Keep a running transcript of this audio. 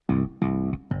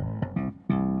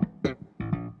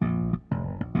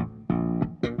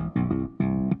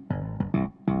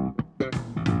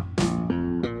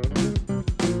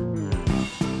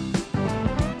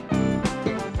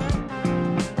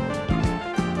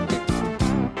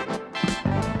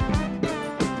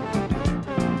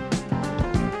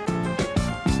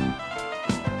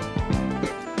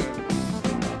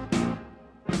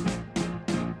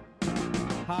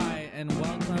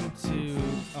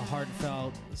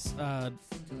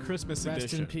Christmas Rest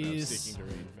edition in peace. of Seeking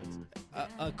Derangement.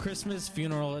 A Christmas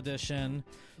funeral edition.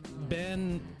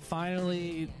 Ben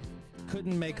finally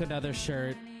couldn't make another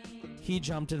shirt. He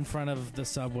jumped in front of the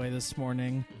subway this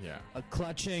morning, Yeah.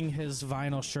 clutching his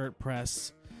vinyl shirt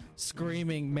press,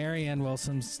 screaming, Marianne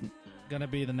Wilson's gonna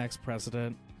be the next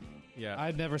president. Yeah.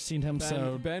 I've never seen him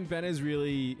so... Ben is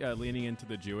really leaning into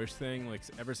the Jewish thing. Like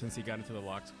ever since he got into the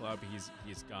Lux Club,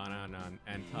 he's gone on an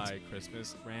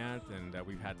anti-Christmas rant, and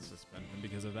we've had to suspend him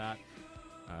because of that.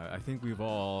 I think we've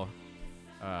all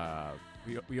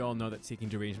we all know that Seeking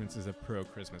Derangements is a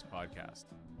pro-Christmas podcast.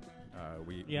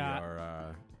 We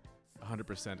are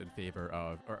 100% in favor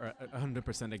of, or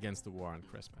 100% against the war on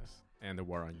Christmas and the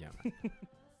war on Yemen.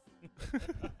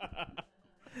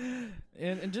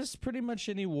 And just pretty much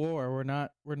any war, we're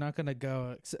not gonna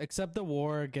go except the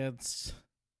war against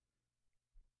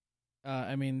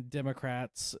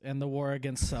Democrats and the war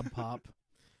against Sub Pop.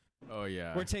 Oh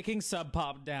yeah, we're taking Sub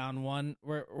Pop down.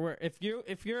 We're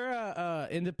if you're a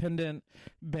independent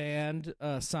band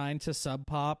signed to Sub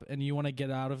Pop and you want to get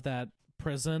out of that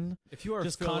prison, if you are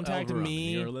just Phil contact Elverum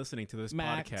me. And you're listening to this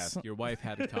Max. podcast. Your wife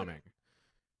had it coming.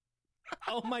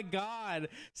 Oh my God!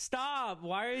 Stop!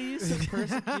 Why are you so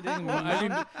persecuting me?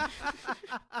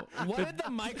 What did the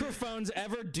microphones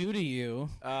ever do to you?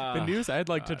 The news I'd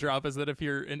like to drop is that if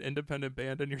you're an independent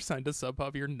band and you're signed to Sub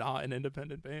Pop, you're not an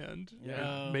independent band.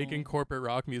 Yeah. You're making corporate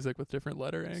rock music with different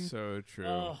lettering. So true.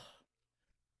 Ugh.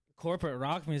 Corporate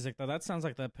rock music, though. That sounds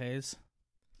like that pays.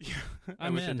 Yeah, I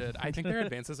I'm wish in. it did. I think their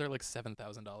advances are like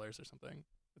 $7,000 or something.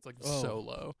 It's like so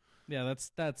low. Yeah,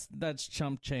 that's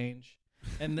chump change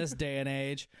in this day and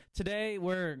age. Today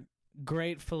we're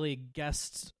gratefully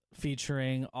guest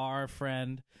featuring our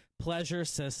friend Pleasure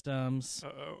Systems.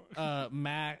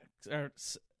 Max, or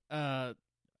I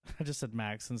just said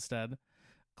Max instead.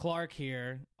 Clark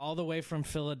here, all the way from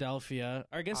Philadelphia.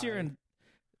 Or I guess you're in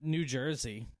New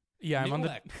Jersey. Yeah,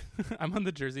 Newark. I'm on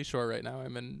the Jersey Shore right now.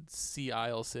 I'm in Sea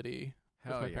Isle City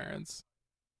with Hell my yeah. parents.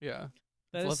 Yeah,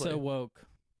 That it's is so lovely. woke.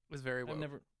 It was very woke.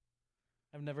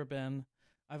 I've never been.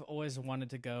 I've always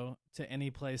wanted to go to any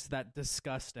place that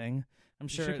disgusting. I'm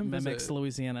sure should it come mimics visit.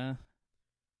 Louisiana.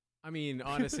 I mean,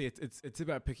 honestly, it's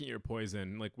about picking your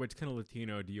poison. Like, which kind of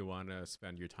Latino do you want to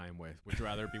spend your time with? Would you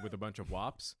rather be with a bunch of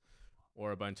WAPs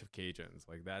or a bunch of Cajuns?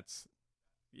 Like,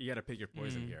 you got to pick your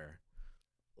poison here.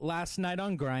 Last night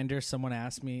on Grindr, someone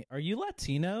asked me, "Are you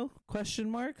Latino?" ?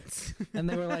 And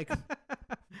they were like,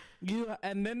 "You."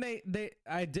 And then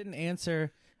I didn't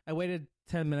answer. I waited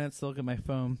 10 minutes to look at my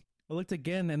phone. I looked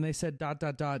again, and they said ...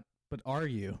 But are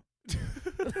you?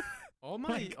 All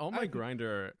my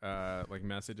Grindr like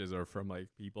messages are from like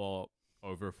people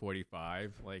over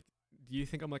 45. Like, do you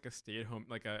think I'm like a stay-at-home,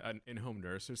 like an in-home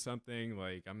nurse or something?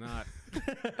 Like, I'm not.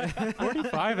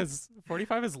 45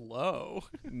 is low.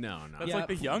 No. That's Yeah. like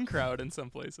the young crowd in some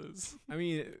places. I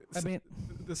mean, mean-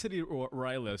 the city where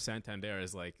I live, Santander,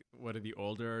 is like one of the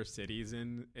older cities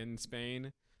in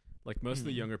Spain. Like, most of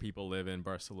the younger people live in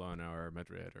Barcelona or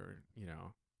Madrid or,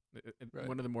 Right.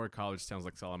 one of the more college towns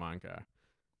like Salamanca,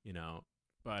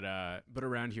 But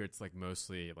around here, it's like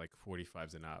mostly like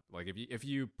 45s and up. Like, if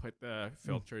you put the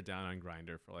filter down on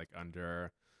Grindr for like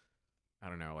under, I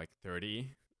don't know, like 30,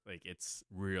 like it's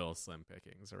real slim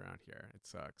pickings around here. It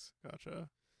sucks. Gotcha.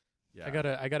 Yeah.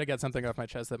 I gotta get something off my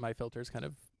chest that my filter's kind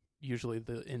of usually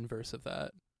the inverse of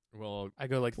that. Well, I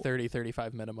go like 30,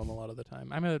 35 minimum a lot of the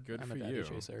time. I'm a Good I'm for a daddy you.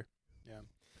 chaser. Yeah.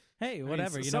 Hey, I mean,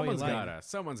 whatever. You know what you someone's like. gotta.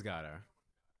 Someone's gotta.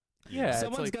 Yeah, it's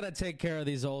Someone's like- got to take care of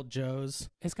these old Joes.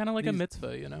 It's kind of like a These-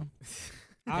 mitzvah,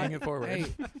 Paying it forward.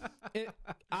 Hey,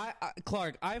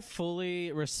 Clark, I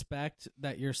fully respect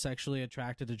that you're sexually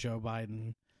attracted to Joe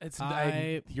Biden.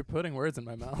 You're putting words in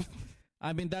my mouth.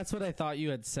 I mean, that's what I thought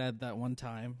you had said that one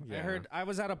time. Yeah. I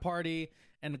was at a party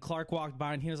and Clark walked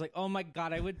by and he was like, "Oh my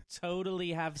God, I would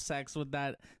totally have sex with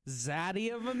that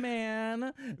zaddy of a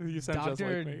man, You sound just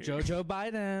Dr. like me. Jojo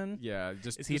Biden." Yeah,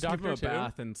 just Is he just give him doctor a too?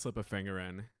 bath and slip a finger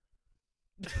in.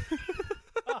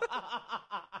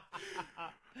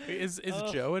 Is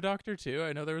Joe a doctor too?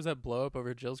 I know there was that blow up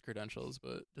over Jill's credentials,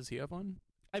 but does he have one?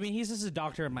 I mean, he's just a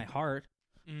doctor in my heart.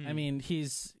 I mean,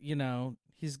 he's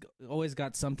always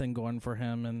got something going for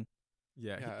him, and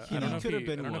Yeah, Yeah, he I don't know if could have he-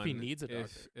 been I don't know if he one needs a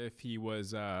if he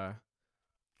was,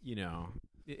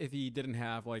 if he didn't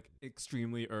have like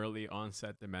extremely early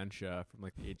onset dementia from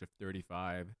like the age of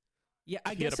 35. yeah,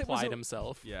 I He had guess it was applied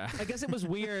himself. Yeah, I guess it was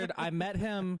weird. I met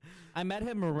him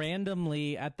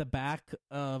randomly at the back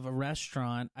of a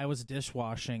restaurant. I was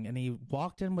dishwashing, and he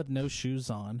walked in with no shoes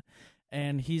on,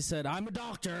 and he said, "I'm a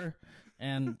doctor."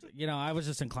 And I was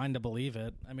just inclined to believe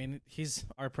it. I mean, he's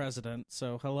our president,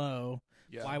 so hello.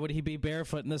 Yeah. Why would he be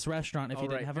barefoot in this restaurant if he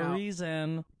didn't have a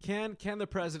reason? Can the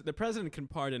president can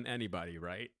pardon anybody,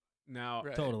 right? Now,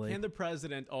 Totally. Can the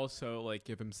president also like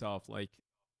give himself like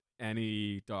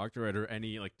any doctorate or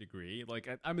any like degree? Like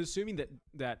I'm assuming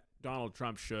that Donald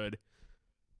Trump should.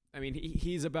 I mean,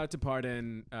 he's about to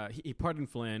pardon. He pardoned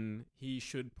Flynn. He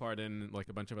should pardon like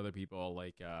a bunch of other people,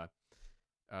 like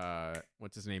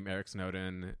what's his name, Eric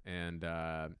Snowden, and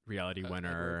Reality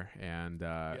Winner, and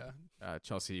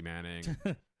Chelsea Manning.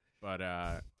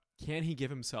 But can he give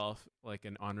himself like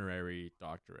an honorary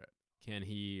doctorate? Can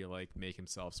he like make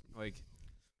himself like?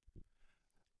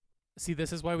 See,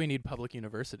 this is why we need public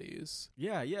universities.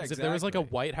 Yeah, Exactly. If there was like a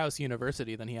White House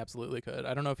university, then he absolutely could.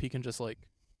 I don't know if he can just like.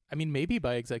 I mean, maybe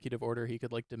by executive order he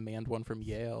could like demand one from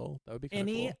Yale. That would be kind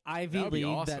of cool. Ivy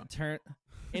League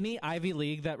any Ivy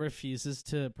League that refuses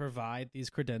to provide these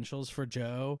credentials for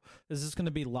Joe is just going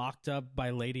to be locked up by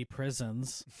lady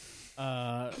prisons.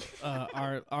 Our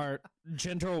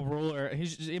gentle ruler,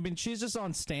 she's just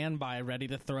on standby, ready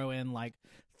to throw in like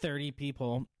 30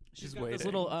 people. She's got waiting. those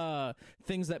little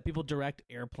things that people direct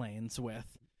airplanes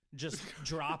with. Just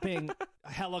dropping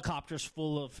helicopters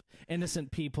full of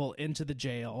innocent people into the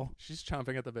jail. She's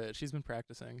chomping at the bit. She's been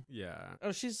practicing. Yeah.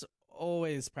 Oh, she's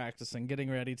always practicing,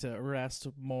 getting ready to arrest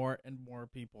more and more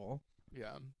people.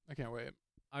 Yeah, I can't wait.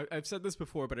 I've said this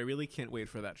before, but I really can't wait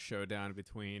for that showdown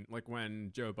between, like,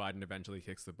 when Joe Biden eventually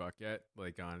kicks the bucket,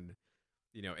 like on,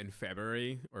 in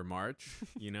February or March,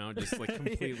 just like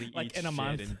completely like eats in a shit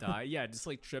month. and die. Yeah, just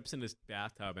like trips in his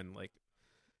bathtub and like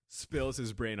spills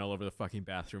his brain all over the fucking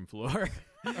bathroom floor.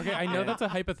 Okay, I know that's a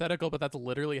hypothetical, but that's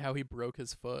literally how he broke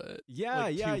his foot. Yeah,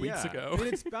 like 2 weeks ago. I mean,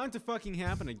 it's bound to fucking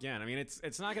happen again. I mean,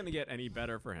 it's not going to get any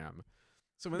better for him.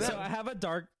 So I have a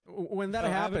dark. When that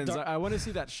happens, I want to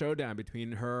see that showdown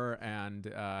between her and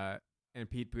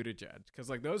Pete Buttigieg, because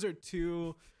like those are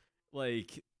two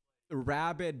like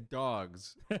rabid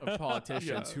dogs of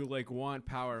politicians who like want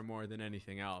power more than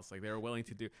anything else. Like they're willing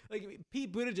to do. Like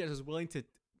Pete Buttigieg is willing to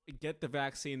get the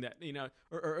vaccine that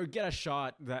or get a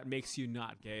shot that makes you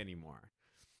not gay anymore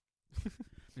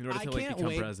in order to like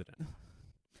become president.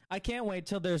 I can't wait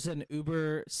till there's an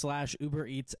Uber/Uber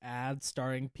Eats ad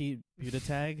starring Pete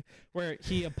Buttigieg where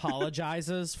he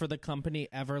apologizes for the company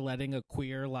ever letting a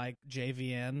queer like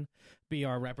JVN be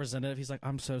our representative. He's like,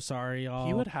 I'm so sorry, y'all.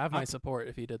 He would have my support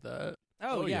if he did that.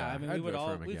 Oh yeah, I mean I'd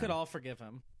we could all forgive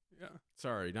him. Yeah.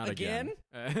 Sorry, not again.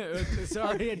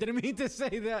 Sorry, I didn't mean to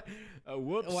say that.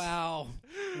 Whoops. Wow.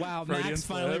 Freudian Max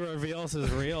finally slip. reveals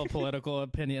his real political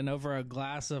opinion over a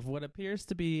glass of what appears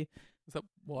to be Is that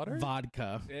water?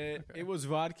 vodka. It was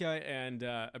vodka and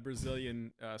a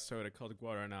Brazilian soda called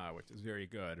Guaraná, which is very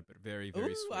good, but very,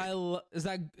 very sweet. Is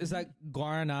that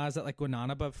Guaraná? Is that like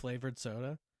Guanabana flavored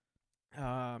soda?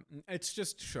 It's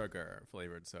just sugar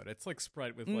flavored soda. It's like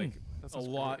Sprite with like That a sounds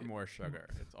lot great. more sugar.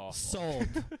 It's awful.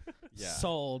 Sold. Yeah.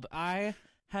 Sold. I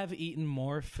have eaten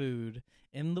more food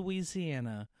in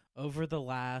Louisiana over the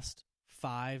last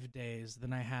 5 days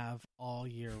than I have all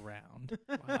year round.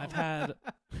 I've had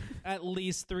at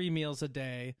least 3 meals a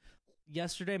day.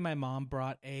 Yesterday, my mom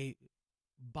brought a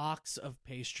box of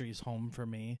pastries home for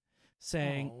me,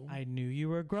 saying, Oh. I knew you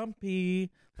were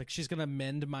grumpy. Like she's going to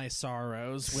mend my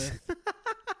sorrows with...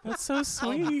 That's so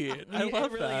sweet. I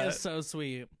love it really that. is so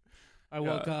sweet. I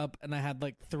woke up and I had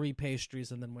like 3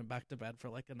 pastries and then went back to bed for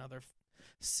like another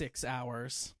 6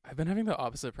 hours. I've been having the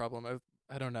opposite problem.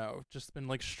 I don't know, just been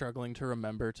like struggling to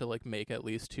remember to like make at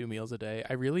least 2 meals a day.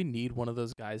 I really need one of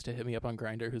those guys to hit me up on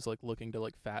Grindr who's like looking to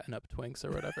like fatten up twinks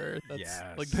or whatever. That's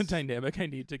like the dynamic I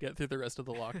need to get through the rest of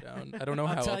the lockdown. I don't know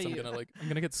how else I'm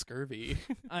gonna get scurvy.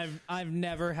 I've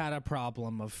never had a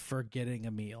problem of forgetting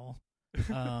a meal.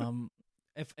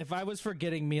 If I was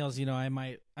forgetting meals, I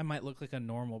might look like a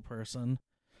normal person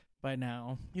by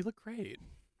now. You look great.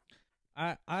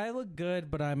 I look good,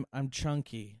 but I'm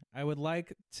chunky. I would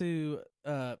like to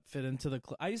fit into the.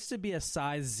 I used to be a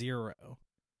size 0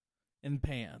 in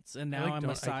pants, and now I'm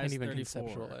a size I can't even 34.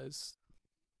 conceptualize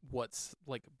what's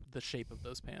like the shape of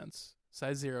those pants.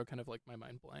 Size 0, kind of like my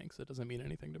mind blanks. It doesn't mean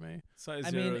anything to me. Size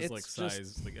I 0 mean, is it's like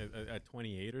size like a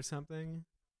 28 or something.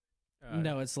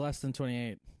 No, it's less than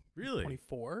 28. Really?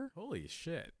 24. Holy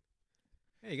shit!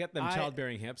 Hey, you got them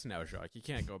childbearing hips now, Jacques. You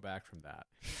can't go back from that.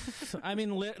 I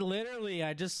mean, literally,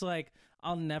 I just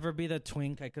I'll never be the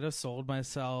twink I could have sold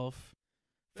myself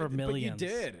for millions. But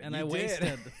you did, and you I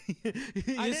wasted.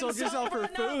 You sold yourself for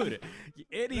food. You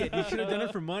idiot! You should have done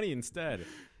it for money instead.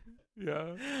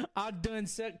 Yeah. I'm doing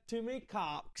sick to me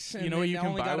cocks. You know what you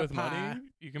can buy with money?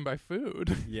 You can buy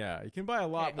food. Yeah, you can buy a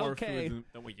lot more okay. food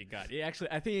than what you got.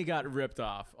 I think you got ripped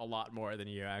off a lot more than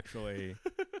you actually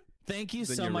Thank you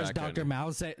then so you much, reckon.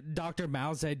 Dr.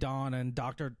 Mao Zedong and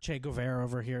Dr. Che Guevara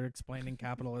over here explaining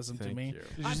capitalism to Thank me. you. Did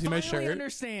you I see my finally shirt?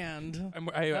 understand.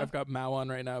 I've got Mao on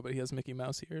right now, but he has Mickey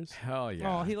Mouse ears. Hell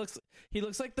yeah. Oh, he looks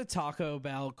like the Taco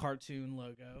Bell cartoon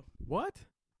logo. What?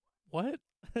 What?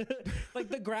 Like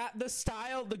the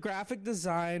graphic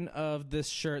design of this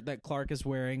shirt that Clark is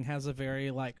wearing has a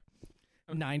very like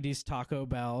 90s Taco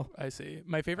Bell. I see.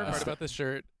 My favorite part about this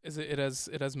shirt is it has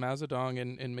Mao Zedong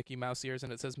in Mickey Mouse ears,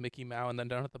 and it says Mickey Mao, and then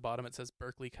down at the bottom it says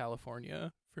Berkeley,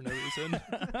 California, for no reason.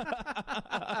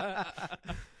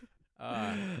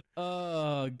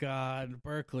 Oh God,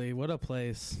 Berkeley, what a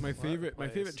place. My favorite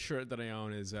place. shirt that I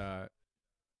own is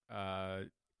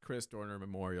Chris Dorner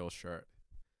memorial shirt.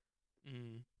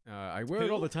 I wear it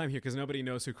all the time here because nobody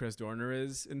knows who Chris Dorner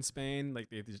is in Spain. Like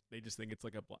they just think it's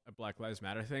like a Black Lives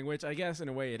Matter thing, which I guess in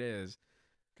a way it is.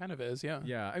 Kind of is, yeah.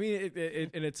 Yeah, I mean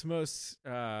it in its most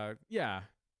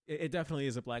it definitely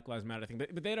is a Black Lives Matter thing,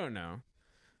 but they don't know.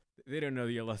 They don't know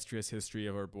the illustrious history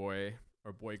of our boy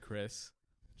Chris.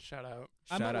 Shout out.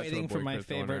 I'm Shout out to waiting our boy for my Chris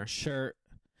favorite Dorner. shirt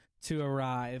to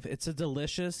arrive. It's a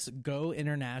delicious Go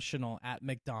International at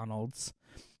McDonald's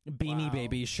Beanie Wow.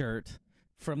 Baby shirt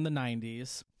from the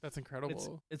 90s. That's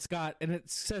incredible. It's got, and it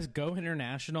says Go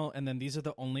International, and then these are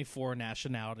the only 4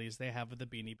 nationalities they have with the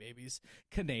Beanie Babies: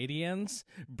 Canadians,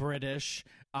 British,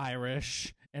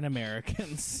 Irish, and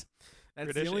Americans. That's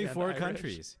British the only and 4 Irish.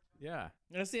 countries. Yeah,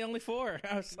 That's the only 4.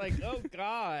 I was like, oh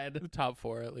God. The top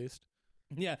 4 at least.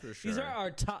 Yeah, For these are sure.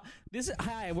 our top.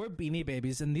 Hi, we're Beanie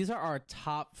Babies, and these are our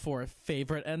top 4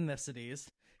 favorite ethnicities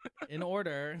in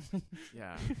order.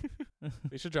 yeah.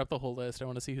 We should drop the whole list. I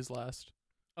want to see who's last.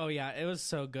 Oh yeah, it was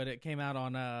so good. It came out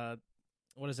on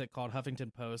what is it called?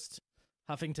 Huffington Post,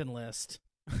 Huffington List.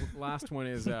 Last one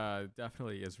is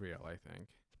definitely Israel. I think.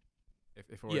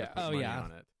 If we're Yeah. to put Oh, money yeah.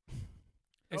 on it.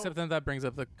 Except then that brings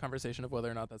up the conversation of whether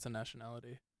or not that's a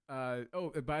nationality.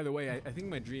 By the way, I think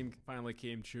my dream finally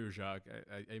came true, Jacques.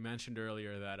 I mentioned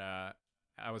earlier that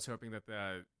I was hoping that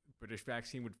the British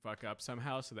vaccine would fuck up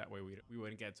somehow, so that way we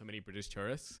wouldn't get so many British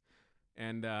tourists.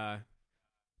 And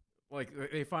like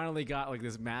they finally got like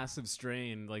this massive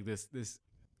strain, like this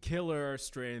killer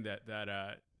strain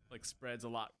that like spreads a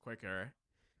lot quicker.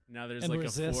 Now there's And like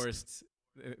resist. a forced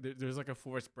there's like a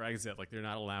forced Brexit. Like they're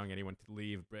not allowing anyone to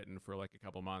leave Britain for like a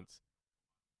couple months.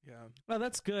 Yeah. Oh,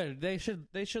 that's good. They should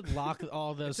lock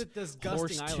all those. It's a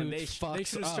disgusting island. They fucks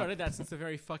should have up. started that since the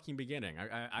very fucking beginning.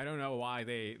 I don't know why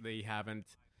they haven't,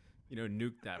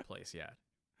 nuked that place yet.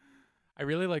 I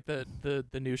really like that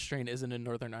the new strain isn't in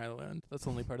Northern Ireland. That's the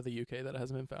only part of the UK that it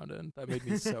hasn't been found in. That made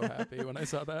me so happy when I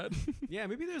saw that. Yeah,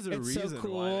 maybe there's a It's so reason why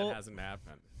cool. that hasn't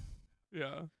happened.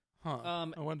 Yeah. Huh.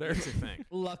 I wonder. It's a thing.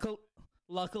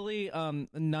 Luckily,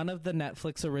 none of the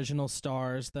Netflix original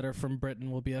stars that are from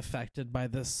Britain will be affected by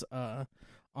this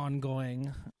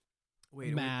ongoing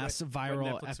mass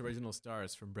viral. What Netflix original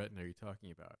stars from Britain are you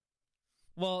talking about?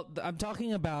 Well, I'm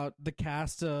talking about the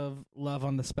cast of Love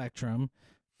on the Spectrum.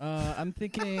 I'm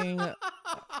thinking.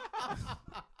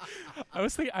 I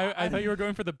was thinking. I thought you were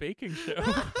going for the baking show.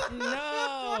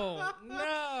 No.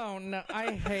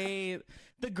 I hate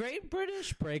the Great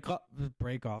British Break Off.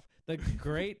 The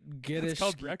Great Yiddish. It's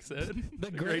called Brexit.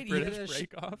 The Great British British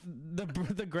Break Off.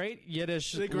 The Great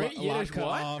Yiddish. The Great Yiddish Lock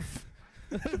what? Off.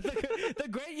 the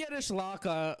Great Yiddish Lock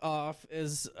Off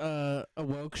is a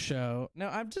woke show. No,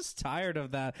 I'm just tired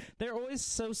of that. They're always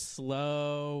so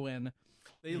slow and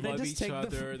They They love just each take the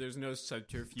other. There's no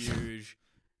subterfuge.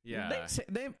 Yeah,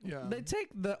 they take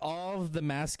all of the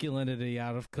masculinity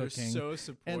out of they're cooking. so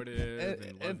supportive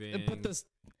and loving. and put this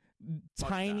Fuck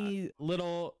tiny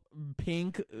little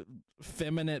pink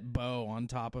feminine bow on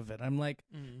top of it. I'm like,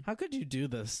 how could you do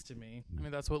this to me? I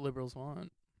mean, that's what liberals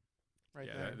want. Right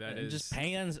Yeah, there. that And is just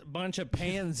bunch of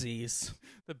pansies.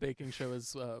 The baking show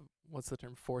is, what's the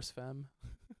term? Force femme?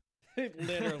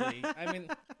 Literally. I mean,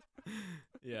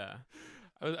 yeah.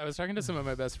 I was talking to some of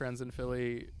my best friends in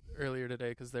Philly earlier today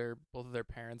because both of their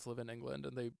parents live in England,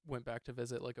 and they went back to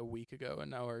visit like a week ago and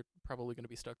now are probably going to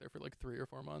be stuck there for like 3 or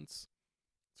 4 months.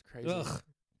 It's crazy. ugh,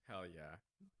 Hell yeah.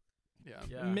 Yeah.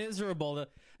 Yeah. miserable.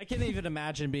 I can't even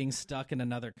imagine being stuck in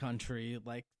another country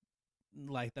like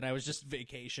that I was just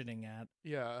vacationing at.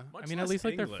 Yeah. Much I mean, at less least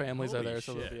like England. their families are Holy there,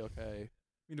 so they'll shit. be okay.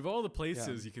 I mean, of all the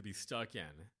places you could be stuck in,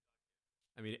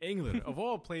 I mean, England, of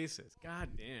all places, god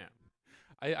damn.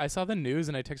 I saw the news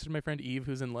and I texted my friend Eve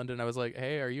who's in London. I was like,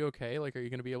 hey, are you okay? Like, are you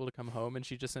going to be able to come home? And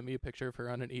she just sent me a picture of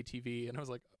her on an ATV. And I was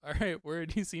like, all right,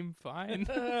 word, you seem fine.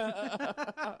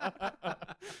 I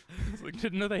was like,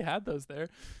 didn't know they had those there.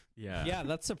 Yeah. Yeah,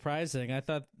 that's surprising. I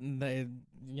thought they,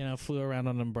 flew around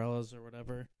on umbrellas or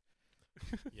whatever.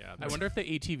 Yeah. I wonder if the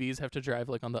ATVs have to drive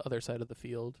like on the other side of the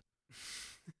field.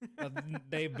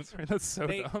 They That's so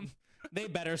they- dumb. they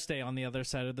better stay on the other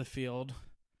side of the field,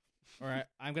 or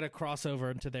I'm gonna cross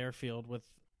over into their field with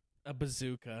a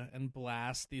bazooka and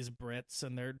blast these Brits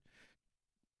and their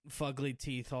fugly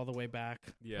teeth all the way back.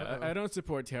 Yeah, Uh-oh. I don't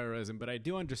support terrorism, but I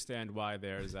do understand why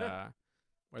there's a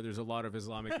lot of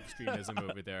Islamic extremism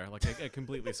over there. Like, I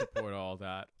completely support all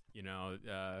that. You know,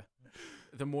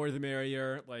 the more the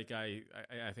merrier. Like, I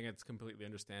think it's completely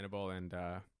understandable, and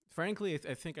frankly,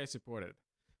 I think I support it.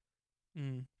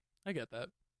 I get that.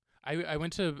 I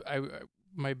went to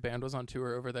my band was on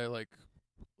tour over there like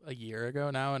a year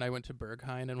ago now, and I went to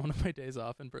Berghain in one of my days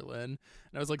off in Berlin, and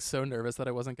I was like so nervous that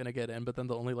I wasn't gonna get in, but then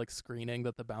the only like screening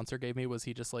that the bouncer gave me was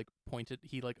he just like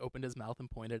opened his mouth and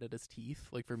pointed at his teeth,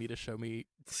 like for me to show him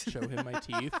my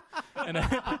teeth, and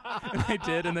I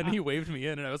did, and then he waved me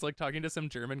in, and I was like talking to some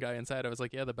German guy inside. I was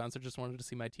like, yeah, the bouncer just wanted to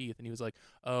see my teeth, and he was like,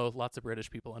 oh, lots of British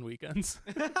people on weekends.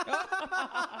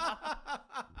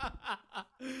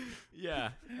 Yeah,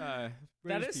 That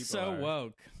British is people so are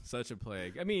woke. such a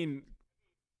plague. I mean,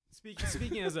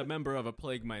 speaking as a member of a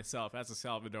plague myself, as a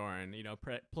Salvadoran, you know,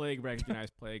 plague,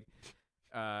 recognized plague.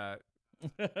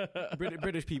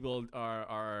 British people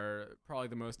are probably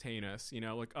the most heinous. You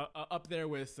know, like up there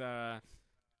with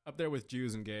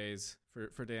Jews and gays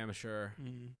for damn sure.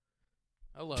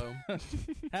 Hello.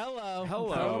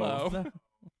 Hello.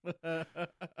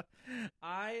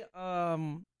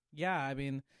 I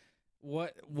mean,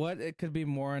 what it could be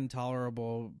more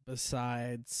intolerable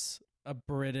besides a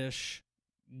British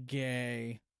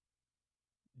gay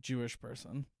Jewish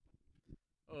person?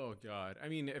 Oh God! I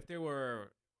mean, if there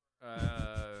were,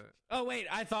 Oh wait,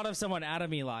 I thought of someone,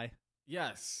 Adam Eli.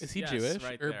 yes, Is he yes, Jewish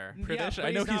Right or there. British? Yeah, but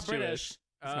I know he's not he's British. Jewish.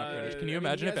 He's not British. Can you I mean,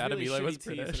 imagine he if has Adam really Eli was shitty teeth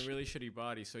and British? a really shitty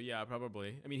body? So yeah,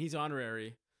 probably. I mean, he's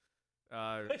honorary.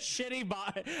 Shitty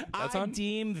body. That's I on-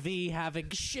 deem thee having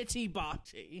shitty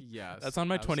body. Yes, That's on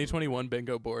my absolutely. 2021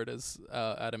 bingo board. As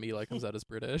Adam Eli comes out as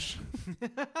British.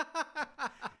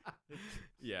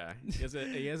 Yeah, he has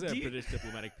a Do you- British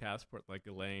diplomatic passport like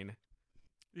Elaine.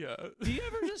 Yeah. Do you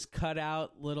ever just cut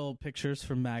out little pictures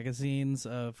from magazines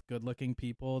of good-looking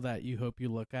people that you hope you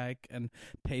look like and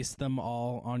paste them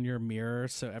all on your mirror,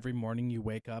 so every morning you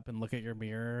wake up and look at your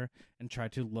mirror and try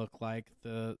to look like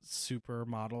the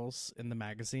supermodels in the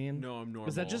magazine? No, I'm normal.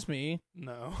 Was that just me?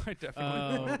 No, I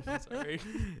definitely. Oh. Sorry.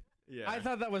 Yeah, I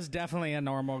thought that was definitely a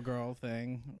normal girl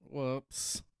thing.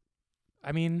 Whoops.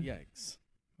 I mean, Yikes.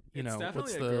 you it's know, definitely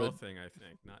what's a the girl thing. I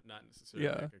think not necessarily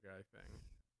Yeah. like a guy thing.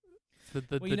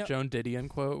 the Well, you know- Joan Didion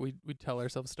quote? We tell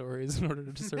ourselves stories in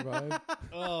order to survive.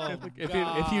 Oh, Like,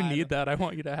 if you need that, I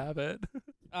want you to have it.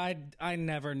 I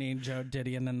never need Joe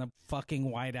Didion in the fucking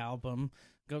White Album.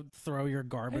 Go throw your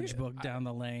garbage book down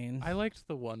the lane. I liked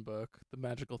the one book, the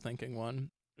Magical Thinking one.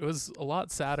 It was a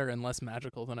lot sadder and less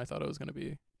magical than I thought it was going to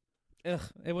be. Ugh,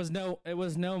 it was no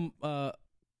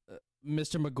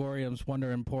Mr. Megorium's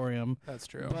Wonder Emporium. That's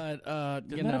true. But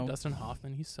Didn't you that have know, Dustin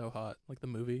Hoffman? He's so hot, like the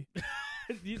movie.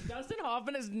 Dustin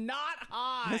Hoffman is not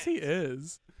hot. Yes, he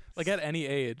is. Like at any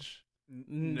age.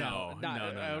 No.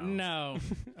 no.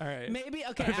 All right. Maybe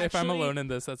okay. if I'm actually, alone in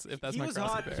this, that's He my was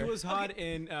cross hot. to He bear. was hot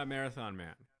in Marathon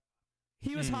Man.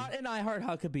 he was hot in I Heart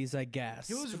Huckabees, I guess.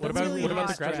 He was What about- really what about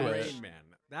hot The Graduate? in Rain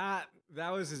Man. That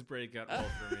was his breakout role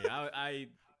for me. I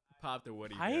popped a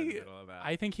Woody Bear in the middle of that.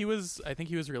 I think he was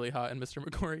really hot in Mr.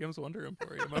 Megorium's Wonder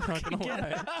Emporium. I'm not gonna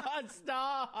lie.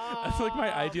 Stop. That's like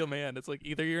my ideal man. It's like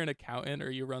either you're an accountant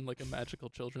or you run like a magical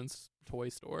children's toy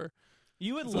store.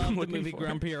 You would That's what love I'm the looking movie for.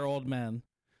 Grumpier Old Men.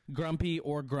 Grumpy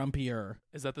or Grumpier.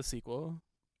 Is that the sequel?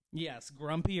 Yes,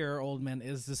 Grumpier Old Men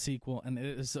is the sequel, and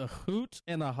it is a hoot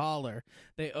and a holler.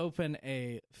 They open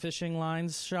a fishing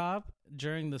lines shop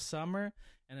during the summer,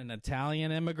 and an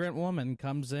Italian immigrant woman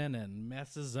comes in and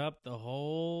messes up the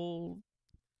whole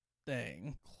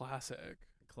thing. Classic.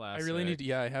 Classic. I really need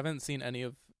to, I haven't seen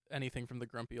anything from the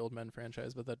Grumpy Old Men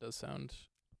franchise, but that does sound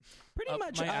Pretty up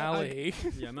much my alley.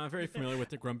 Yeah, I'm not very familiar with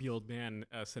the Grumpy Old Man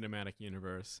cinematic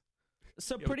universe.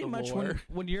 So Yeah, pretty with the much lore.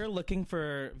 when you're looking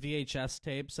for VHS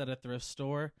tapes at a thrift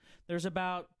store, there's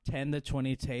about 10 to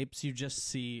 20 tapes you just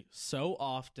see so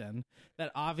often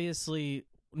that obviously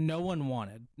no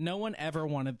one ever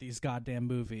wanted these goddamn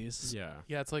movies. Yeah.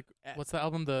 Yeah, it's like what's the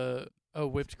album? The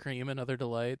Whipped Cream and Other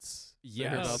Delights.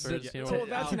 Yes. Herb Alpert's new Oh, one.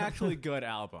 that's an actually good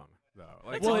album, though.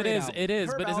 Like, Well, a it great is. album. It is.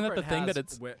 Herb But isn't that the Alpert thing that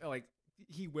has it's? like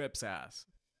he whips ass.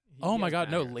 Oh He my has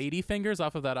God! No, bangers. Ladyfingers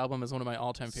off of that album is one of my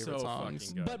all-time favorite So songs.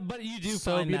 fucking good. But you do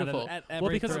So find beautiful. that at Well,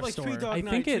 every because thrift like store. Three Dog I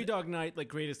Night, think Three it- Dog Night, like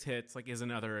greatest hits, like is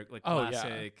another like Oh, yeah.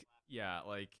 classic. Yeah,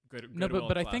 like good. No, good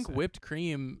but I old think classic. Whipped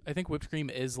Cream. I think Whipped Cream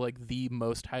is like the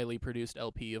most highly produced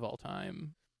LP of all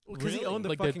time. Because he owned the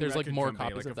like fucking there's like record more company.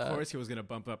 copies Like, of that. Of course he was going to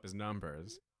bump up his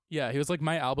numbers. Yeah, he was like,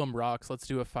 my album rocks. Let's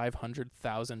do a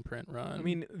 500,000 print run. I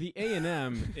mean, the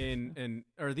A&M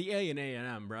or the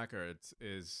A&M Records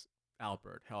is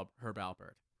Herb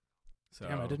Alpert. So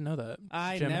damn, I didn't know that.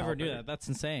 I Jim never knew Halpert. that. That's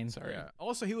insane. Sorry. yeah.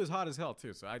 Also, he was hot as hell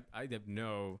too. So I have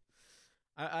no.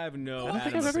 I have no. I don't think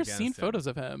I've animus ever against seen him. photos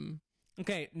of him.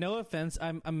 Okay, no offense.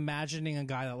 I'm imagining a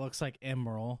guy that looks like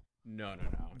Emerald, No.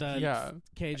 the Yeah.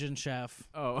 Cajun chef.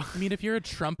 Oh, I mean, if you're a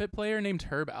trumpet player named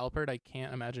Herb Alpert, I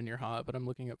can't imagine you're hot, but I'm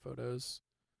looking at photos.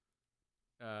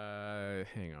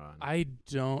 hang on. I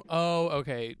don't. Oh,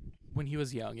 okay. When he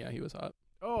was young, yeah, he was hot.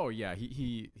 Oh yeah,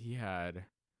 he had.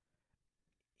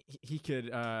 He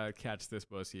could catch this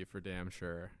pussy for damn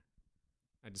sure.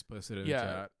 I just posted it in the Yeah.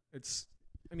 chat. It's.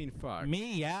 I mean, fuck.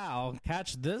 Meow,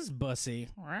 catch this bussy.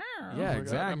 Yeah, Oh my God,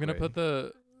 exactly. I'm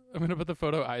gonna put the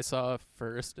photo I saw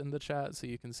first in the chat so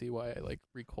you can see why I like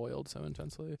recoiled so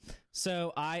intensely.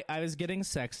 So I was getting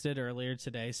sexted earlier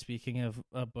today. Speaking of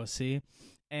bussy,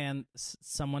 and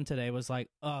someone today was like,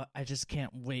 I just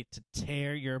can't wait to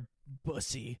tear your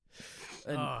bussy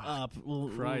and up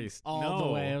Christ, all no.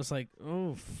 the way. I was like,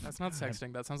 oof. That's not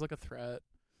sexting. That sounds like a threat.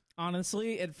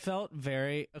 Honestly, it felt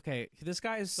very okay. This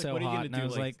guy is Like, so what are you hot, gonna and do? I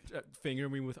was like, Finger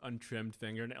me with untrimmed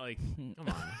fingernail? Like, come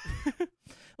on.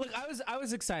 look, I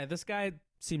was excited. This guy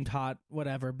seemed hot,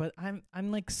 whatever. But I'm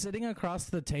like sitting across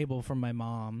the table from my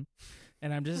mom,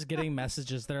 and I'm just getting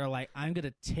messages that are like, "I'm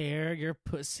gonna tear your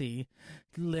pussy,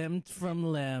 limb from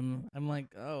limb." I'm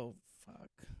like, oh fuck.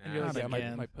 And you're like, Not yeah,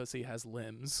 again. my pussy has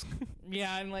limbs.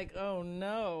 Yeah, I'm like, oh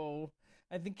no.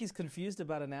 I think he's confused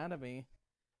about anatomy.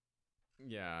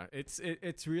 Yeah,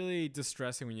 it's really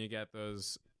distressing when you get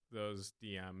those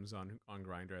DMs on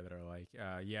Grindr that are like,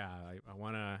 yeah, I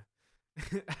wanna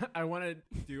I wanna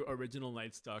do original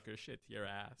Night Stalker shit to your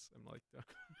ass. I'm like,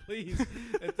 please,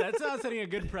 that's not setting a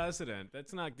good precedent.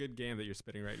 That's not good game that you're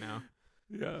spitting right now.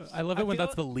 Yeah, I love it when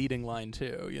that's the leading line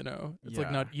too. You know, it's like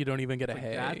Yeah. you don't even get a Like,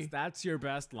 hey. that's your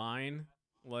best line.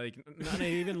 Like, not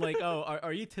even like, oh,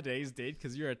 are you today's date?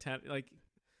 Because you're a 10. Like,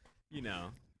 you know,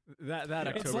 that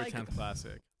It's October like- 10th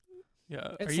classic.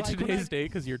 Yeah, It's are you like when today's date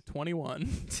because you're 21?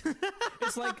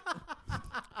 It's like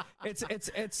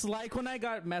it's like when I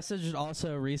got messaged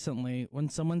also recently when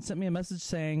someone sent me a message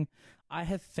saying, "I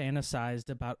have fantasized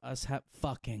about us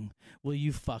fucking. Will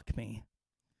you fuck me?"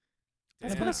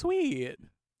 That's Yeah. kind of sweet.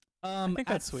 I think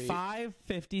that's sweet.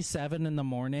 5:57 in the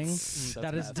morning.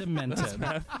 That is That's demented.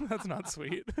 That's not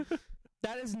sweet.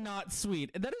 That is not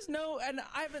sweet. That is no, and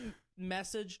I haven't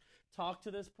talked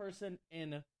to this person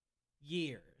in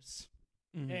years,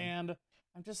 and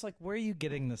I'm just like, where are you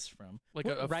getting this from? Like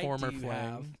What a right former do you fling.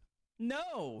 have?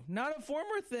 No, not a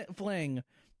former fling.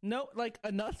 No, like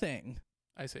a nothing.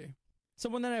 I see.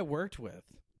 Someone that I worked with.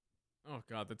 Oh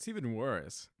god, that's even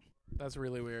worse. That's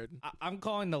really weird. I'm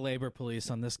calling the labor police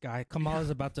on this guy. Kamala's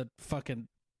about to fucking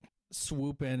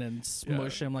swoop in and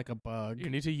smush him like a bug. You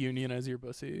need to unionize your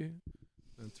pussy.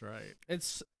 That's right.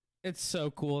 It's so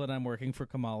cool that I'm working for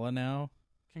Kamala now.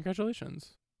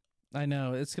 Congratulations. I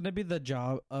know it's gonna be the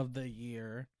job of the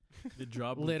year. The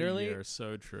job Literally- of the year is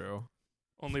so true.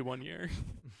 Only 1 year.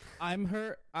 I'm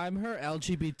her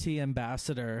LGBT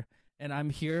ambassador, and I'm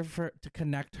here to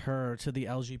connect her to the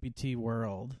LGBT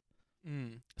world,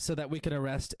 so that we can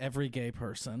arrest every gay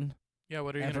person Yeah,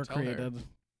 what are you ever going to tell her? created.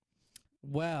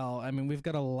 Well, I mean, we've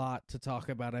got a lot to talk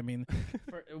about. I mean,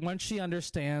 once she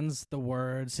understands the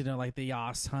words, you know, like the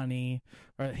yas honey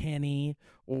or henny,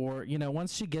 or, you know,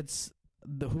 once she gets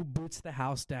who boots the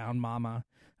house down, mama.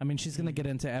 I mean, she's going to get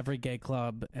into every gay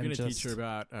club I'm and gonna just teach her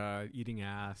about eating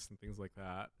ass and things like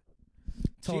that.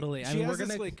 totally. She I mean, has we're this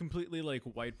going to like completely like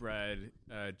white bread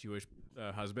Jewish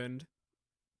husband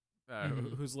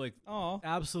Mhm. who's like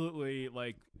absolutely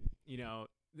like, you know,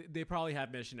 they probably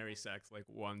have missionary sex like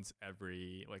once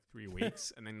every like 3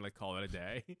 weeks and then like call it a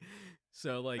day.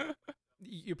 So like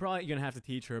you're probably gonna have to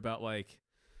teach her about like,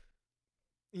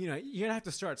 you know, you're gonna have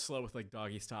to start slow with like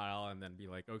doggy style and then be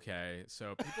like, okay,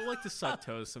 so people like to suck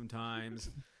toes sometimes.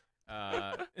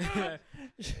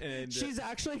 And she's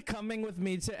actually coming with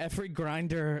me to every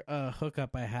Grindr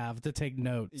hookup I have to take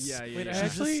notes. yeah. Wait, yeah. I She's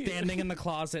actually- just standing in the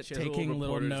closet She has a taking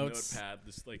little reporter's notes. Notepad,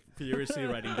 just like furiously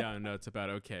writing down notes about,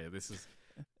 okay, this is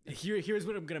here's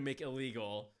what I'm gonna make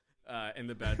illegal in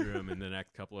the bedroom in the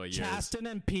next couple of years. Chasten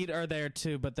and Pete are there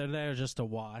too, but they're there just to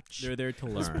watch. They're there to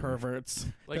Those learn. perverts.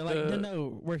 Like they're like, the-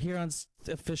 no, we're here on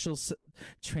official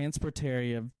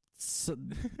transportary of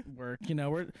work. You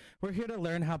know, we're here to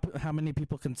learn how many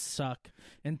people can suck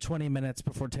in 20 minutes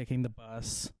before taking the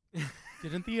bus.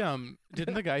 Didn't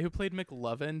the guy who played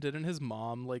McLovin, didn't his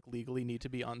mom like legally need to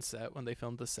be on set when they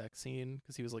filmed the sex scene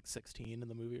because he was like 16 in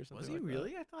the movie or something? Was he like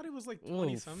really? I thought it was like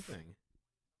 20 something.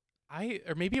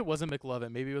 Or maybe it wasn't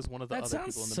McLovin. Maybe it was one of the That other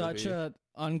sounds people in the such movie. a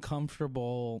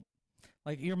uncomfortable.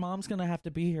 Like, your mom's gonna have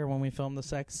to be here when we film the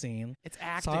sex scene. It's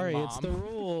acting, Sorry, Mom. it's the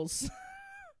rules.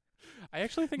 I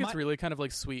actually think it's really kind of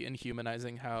like sweet and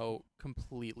humanizing how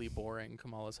completely boring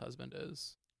Kamala's husband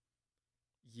is.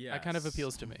 Yeah, That kind of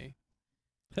appeals to me.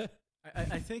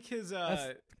 I think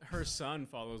her son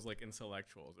follows like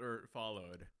intellectuals or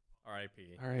followed.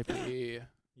 R.I.P. R.I.P.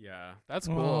 Yeah, That's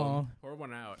cool. Aw. pour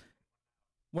one out.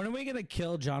 When are we gonna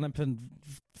kill Jonathan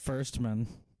Firstman?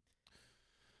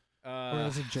 Or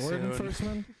is it Jordan soon.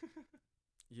 Firstman?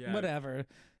 Yeah, Whatever.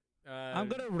 I'm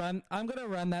gonna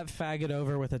run that faggot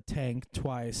over with a tank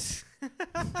twice.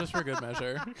 Just for good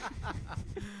measure.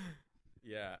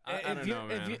 Yeah, I don't know,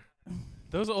 man.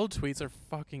 Those old tweets are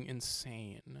fucking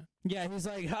insane. Yeah, he's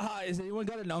like, haha, has anyone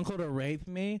got an uncle to rape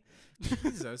me?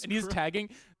 Jesus, And he's tagging.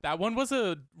 That one was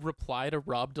a reply to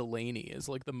Rob Delaney, is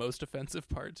like the most offensive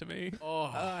part to me.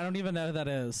 Oh, I don't even know who that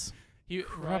is.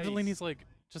 Rob Delaney's like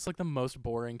just like the most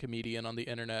boring comedian on the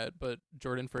internet, but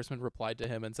Jordan Firstman replied to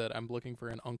him and said, "I'm looking for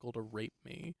an uncle to rape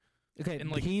me." Okay, In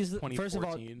like he's 2014. first of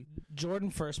all,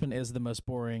 Jordan Firstman is the most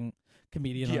boring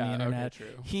comedian on the internet. Okay,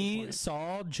 true. He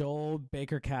saw Joel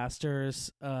Baker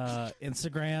Caster's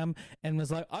Instagram and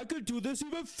was like, I could do this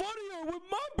even funnier with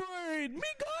my brain. Me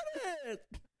got it.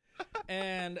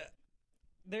 And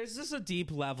there's just a deep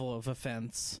level of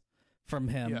offense from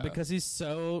him because he's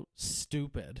so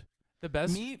stupid. The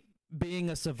best Me being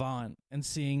a savant and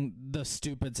seeing the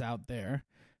stupids out there.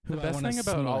 The best thing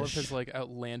about all of his like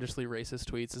outlandishly racist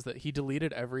tweets is that he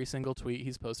deleted every single tweet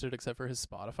he's posted except for his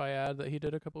Spotify ad that he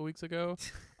did a couple weeks ago.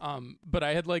 But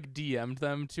I had like DM'd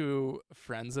them to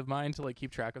friends of mine to like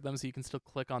keep track of them, so you can still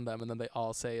click on them and then they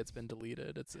all say it's been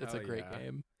deleted. It's a great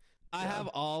game. I have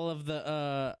all of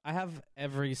the I have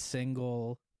every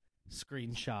single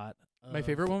screenshot. My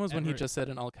favorite one was when he just said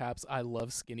in all caps, "I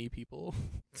love skinny people."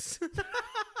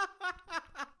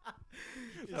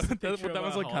 That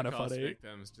was like kind of funny.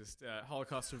 Victims, just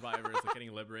Holocaust survivors like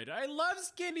getting liberated. I love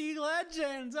skinny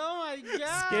legends. Oh my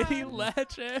god, Skinny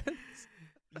legends.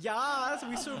 Yes,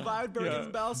 we survived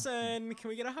Bergen-Belsen. Can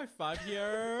we get a high five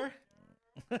here?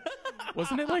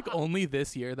 Wasn't it like only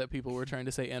this year that people were trying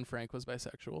to say Anne Frank was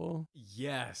bisexual?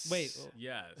 Yes. Wait.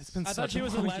 Yes. It's been I thought she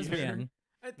was a lesbian.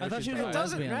 I thought she was a lesbian. It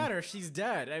doesn't matter. She's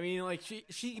dead. I mean, like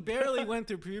she barely went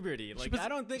through puberty. Like I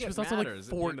don't think she was it also matters.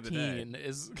 like 14.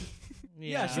 Is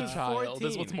yeah, she was child 14.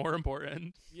 is what's more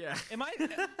important. Yeah. Am I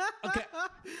okay?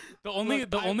 The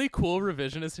only cool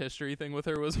revisionist history thing with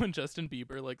her was when Justin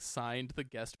Bieber like signed the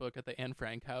guest book at the Anne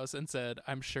Frank house and said,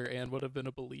 "I'm sure Anne would have been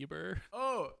a believer."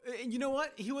 Oh, and you know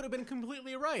what? He would have been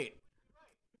completely right.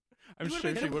 I'm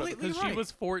sure she would have, because she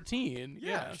was 14.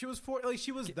 Yeah, she was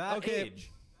she was that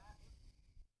age.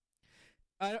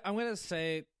 I'm gonna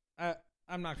say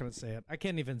I'm not gonna say it. I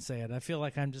can't even say it. I feel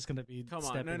like I'm just gonna be Come on,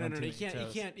 stepping no. on You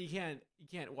toes.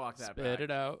 can't walk that back. Spit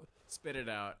it out. Spit it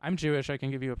out. I'm Jewish. I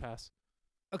can give you a pass.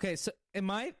 Okay, so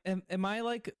am I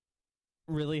like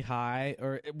really high,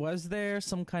 or was there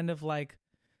some kind of like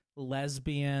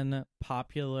lesbian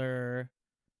popular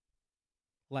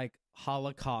like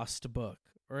Holocaust book,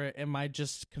 or am I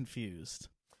just confused?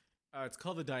 It's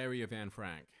called The Diary of Anne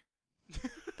Frank.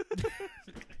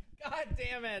 God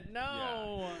damn it!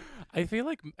 No. Yeah. I feel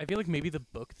like maybe The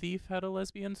Book Thief had a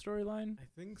lesbian storyline. I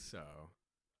think so.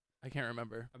 I can't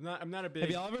remember. I'm not a big.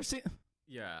 Have y'all ever seen?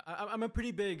 Yeah, I'm a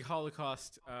pretty big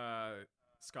Holocaust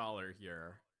scholar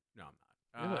here. No,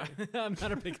 I'm not. Really? I'm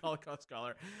not a big Holocaust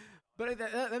scholar, but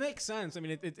that makes sense. I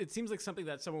mean, it seems like something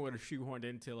that someone would have shoehorned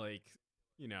into, like,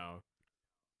 you know,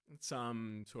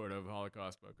 some sort of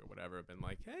Holocaust book or whatever. Been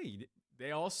like, hey,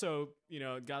 they also, you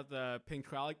know, got the pink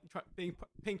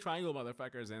triangle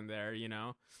motherfuckers in there, you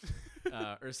know,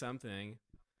 or something.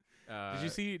 Did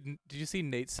you see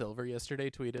Nate Silver yesterday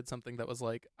tweeted something that was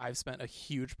like, "I've spent a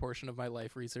huge portion of my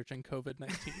life researching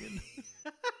COVID-19."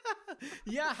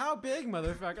 Yeah, how big,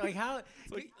 motherfucker? Like how?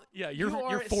 Like, yeah, you're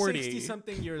 40,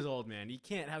 60-something years old, man. You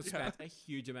can't have spent a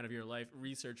huge amount of your life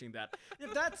researching that.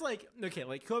 If that's like okay,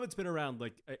 like COVID's been around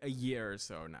like a year or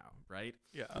so now, right?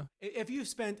 Yeah. If you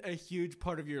spent a huge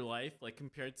part of your life, like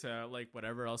compared to like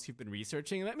whatever else you've been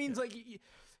researching, that means like.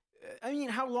 I mean,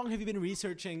 how long have you been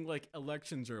researching like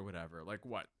elections or whatever? Like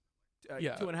what?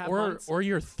 2.5 months? Or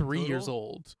you're 3 total? years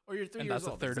old. Or you're 3 and years that's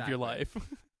old. a third of your life.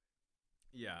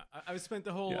 Yeah, I've spent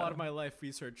the whole lot of my life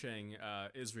researching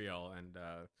Israel and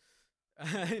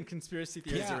and conspiracy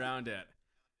theories around it.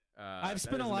 I've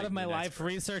spent a lot of my life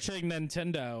researching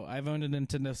Nintendo. I've owned a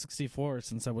Nintendo 64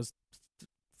 since I was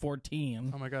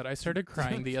 14. Oh my god, I started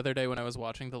crying the other day when I was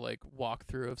watching the like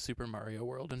walkthrough of Super Mario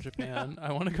World in Japan.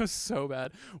 I want to go so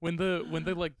bad. When the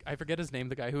like, I forget his name,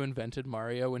 the guy who invented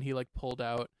Mario, when he like pulled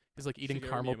out, he's like eating Shigeru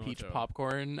caramel Miyamoto. peach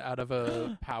popcorn out of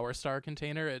a Power Star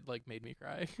container, it like made me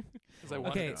cry because I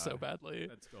wanted it so badly.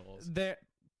 That's goals.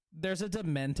 There's a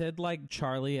demented like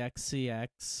Charlie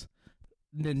XCX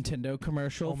Nintendo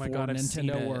commercial for God, I've seen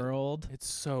Nintendo it. World. It's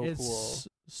so cool.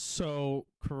 So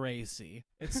crazy.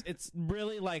 It's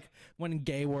really like when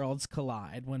gay worlds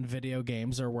collide, when video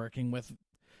games are working with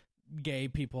gay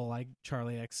people like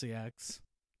Charlie XCX.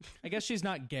 I guess she's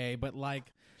not gay, but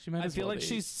like I feel like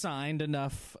she's signed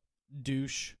enough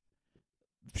douche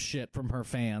shit from her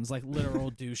fans, like literal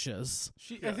douches.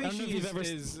 I think she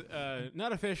is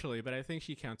not officially, but I think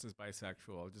she counts as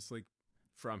bisexual, just like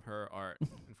from her art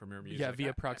and from her music. Yeah,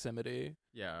 via proximity.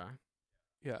 Yeah.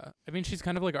 Yeah. I mean, she's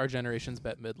kind of like our generation's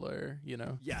Bette Midler, you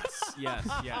know? Yes.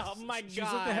 Oh my She's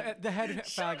God. like the head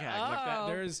fag hag. Like that. up.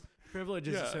 There's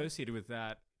privileges associated with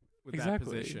that Exactly.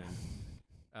 that position.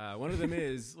 One of them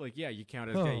is like, yeah, you count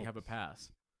as gay, you have a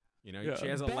pass. You know, Yeah. she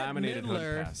has a Bette laminated hood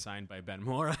Midler. pass signed by Ben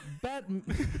Mora. Bette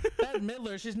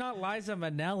Midler, she's not Liza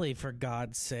Minnelli, for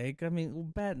God's sake. I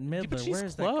mean, Bette Midler, But she's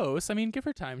where's that? close. I mean, give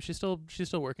her time. She's still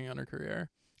working on her career.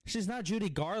 She's not Judy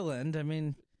Garland. I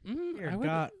mean, dear I would,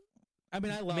 God. I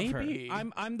mean, I love Maybe. her.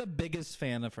 I'm the biggest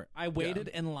fan of her. I waited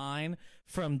in line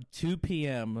from 2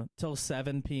 p.m. till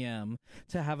 7 p.m.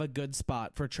 to have a good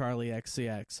spot for Charlie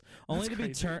XCX. Only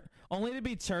to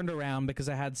be turned around because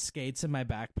I had skates in my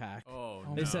backpack. Oh,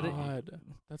 They no. said it- God,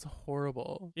 that's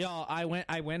horrible. Y'all, I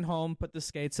went home, put the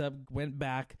skates up, went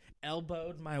back,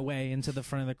 elbowed my way into the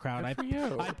front of the crowd. Good for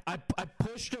you. I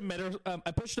pushed a middle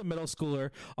schooler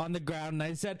on the ground and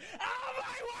I said, "Out of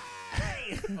my way!"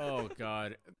 Oh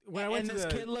God! When I went and to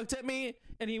this kid looked at me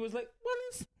and he was like, "Well,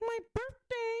 it's my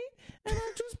birthday, and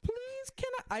I just please can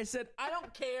I?" said, "I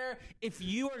don't care if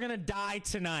you are gonna die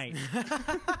tonight.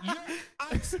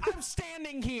 I'm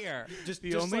standing here." just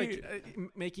only- like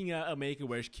making a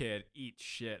Make-A-Wish kid eat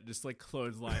shit, just like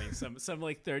clotheslining some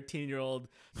like 13-year-old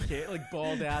kid, like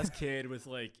bald ass kid with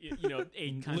like 8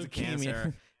 kinds of Leukemia.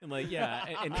 cancer and like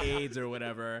and AIDS or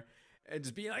whatever, and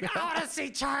just being like, I want to see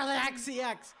Charlie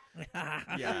XCX.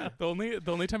 Yeah. The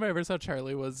only time I ever saw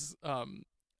Charlie was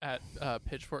at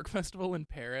Pitchfork Festival in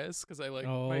Paris because I like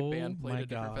my band played my a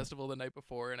different God. festival the night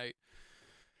before, and I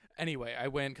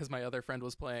went because my other friend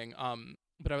was playing.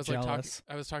 But I was Jealous.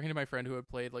 I was talking to my friend who had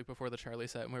played like before the Charlie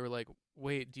set, and we were like,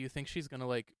 wait, do you think she's gonna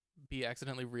like be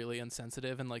accidentally really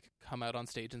insensitive and like come out on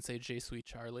stage and say "J Sweet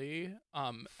Charlie"?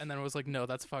 And then I was like, no,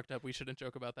 that's fucked up. We shouldn't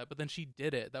joke about that. But then she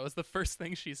did it. That was the first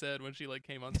thing she said when she like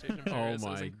came on stage in Oh Paris. It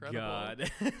was my incredible.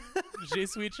 God. "J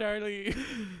Sweet Charlie."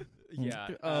 Yeah.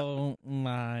 Oh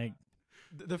my.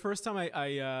 The first time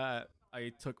I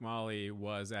took Molly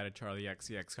was at a Charlie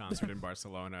XCX concert in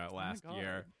Barcelona last God.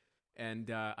 year, and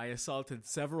I assaulted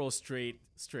several straight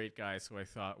guys who I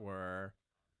thought were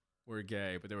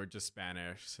gay, but they were just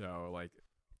Spanish. So like,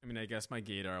 I mean, I guess my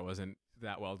gaydar wasn't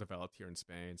that well developed here in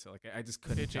Spain, so like I just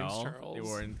couldn't James tell Charles. they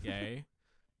weren't gay.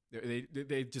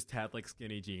 They just had like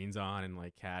skinny jeans on and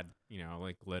like had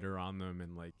like glitter on them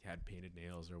and like had painted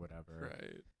nails or whatever.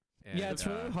 Right. And, Yeah, it's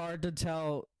really hard to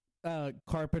tell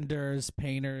carpenters,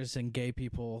 painters, and gay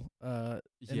people in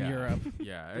Europe.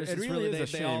 Yeah, It's it just really really-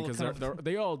 is a they all shame kind because of-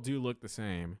 they all do look the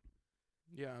same.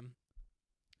 Yeah.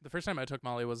 The first time I took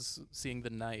Molly was seeing The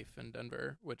Knife in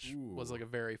Denver, which was Ooh. like a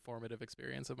very formative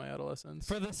experience of my adolescence.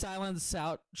 For the Silent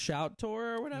Shout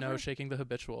tour or whatever? No, Shaking the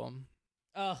Habitual.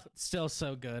 Oh, still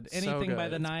so good. So Anything by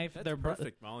good. the Knife. That's Their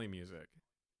perfect Molly music.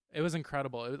 It was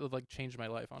incredible. It like changed my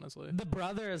life, honestly. The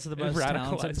brother is the It most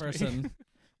talented radicalized me. person.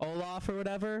 Olaf or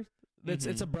whatever.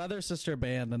 It's a brother sister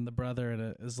band, and the brother in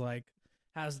it is like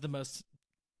has the most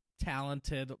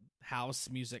talented house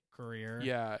music career.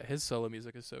 Yeah, his solo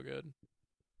music is so good.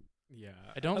 Yeah,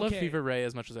 I don't love Okay. Fever Ray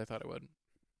as much as I thought I would.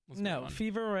 Let's move No, on.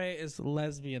 Fever Ray is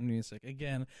lesbian music.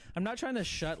 Again, I'm not trying to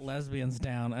shut lesbians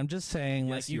down. I'm just saying,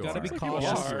 Yes, like, you you got to are. be Like you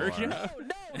cautious. are, Yes, you yeah.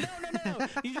 No.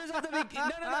 You just have to be.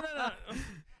 No.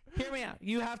 Hear me out.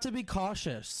 You have to be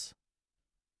cautious.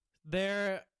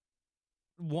 They're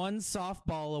one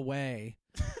softball away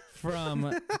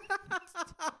from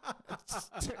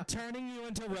turning you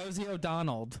into Rosie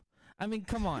O'Donnell. I mean,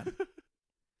 come on.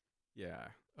 yeah.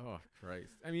 Oh Christ!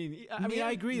 I mean, Me I and-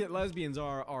 agree that lesbians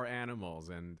are animals,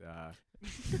 and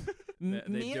they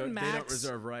Me don't and Max. they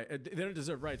don't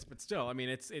deserve rights. But still, I mean,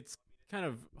 it's kind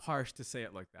of harsh to say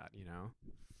it like that,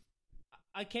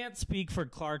 I can't speak for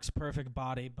Clark's perfect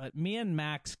body, but me and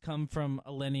Max come from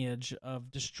a lineage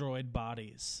of destroyed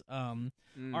bodies.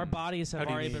 Our bodies have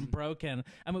already been broken.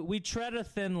 I mean, we tread a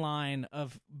thin line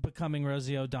of becoming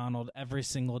Rosie O'Donnell every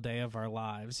single day of our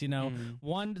lives. You know,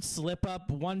 one slip up,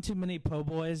 one too many po'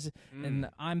 boys, and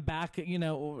I'm back. You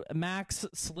know, Max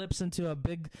slips into a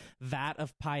big vat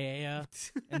of paella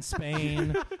in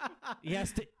Spain. He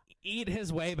has to eat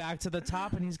his way back to the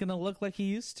top, and he's gonna look like he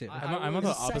used to. I'm on the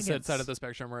opposite side of the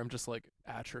spectrum where I'm just like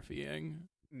atrophying.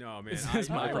 No, man.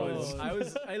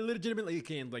 I legitimately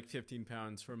gained like 15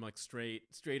 pounds from like straight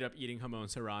up eating jamon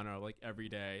serrano like every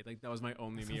day. Like that was my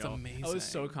only meal. Amazing. I was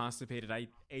so constipated. I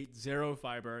ate zero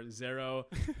fiber, zero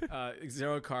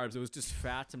carbs. It was just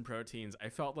fats and proteins. I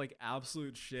felt like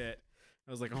absolute shit.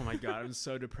 I was like, oh my God, I'm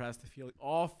so depressed. I feel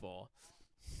awful.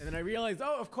 And then I realized,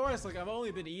 oh, of course, like I've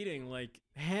only been eating like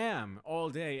ham all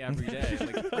day, every day,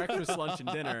 like breakfast, lunch, and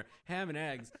dinner, ham and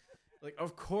eggs. Like,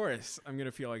 of course, I'm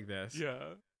gonna feel like this. Yeah.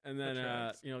 And then,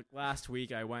 last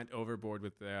week I went overboard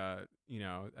with the,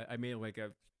 I made like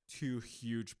 2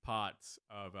 huge pots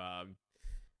of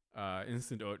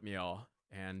instant oatmeal,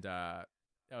 and I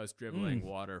was dribbling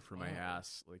water from my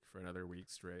ass like for another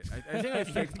week straight. I think I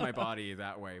fixed my body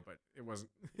that way, but it wasn't.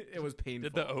 It was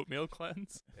painful. Did the oatmeal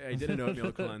cleanse? I did an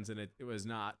oatmeal cleanse, and it was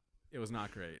not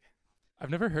great. I've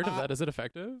never heard of that. Is it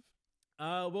effective?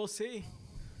 We'll see.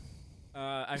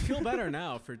 I feel better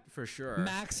now for sure.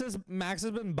 Max has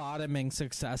been bottoming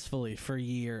successfully for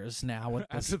years now with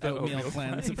this oatmeal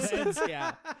cleanse.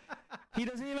 Yeah. He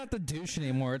doesn't even have to douche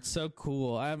anymore. It's so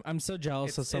cool. I'm so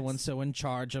jealous of someone so in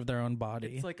charge of their own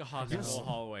body. It's like a hospital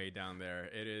hallway down there.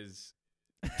 It is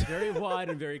very wide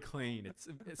and very clean. It's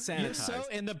sanitized. You're so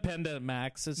independent,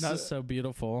 Max. It's just so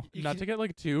beautiful. Not to get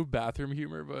like too bathroom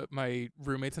humor, but my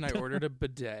roommates and I ordered a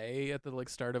bidet at the like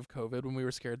start of COVID when we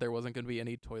were scared there wasn't going to be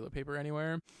any toilet paper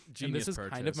anywhere. Genius and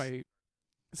purchase.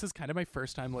 This is kind of my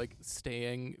first time like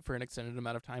staying for an extended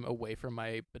amount of time away from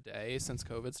my bidet since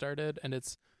COVID started, and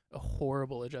it's a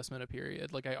horrible adjustment of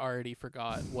period. Like I already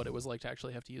forgot what it was like to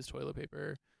actually have to use toilet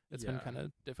paper. It's been kind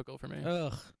of difficult for me.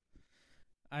 Ugh.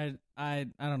 I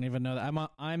don't even know that.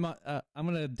 I'm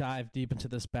gonna dive deep into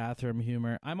this bathroom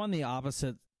humor. I'm on the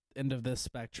opposite end of this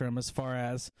spectrum as far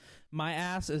as my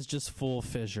ass is just full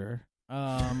fissure.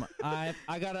 I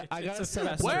gotta set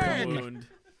up wound.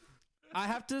 I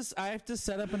have to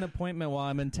set up an appointment while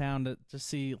I'm in town to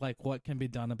see like what can be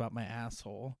done about my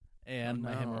asshole and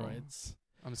my hemorrhoids.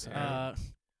 I'm sorry.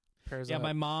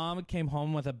 My mom came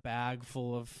home with a bag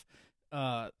full of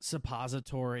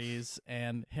suppositories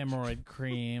and hemorrhoid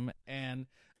cream, and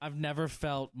I've never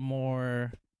felt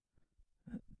more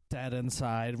dead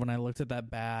inside. When I looked at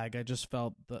that bag, I just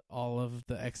felt all of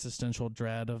the existential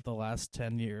dread of the last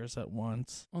 10 years at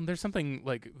once. Well, there's something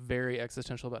like very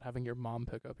existential about having your mom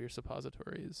pick up your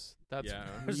suppositories. That's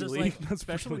really, just like,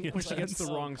 especially when she gets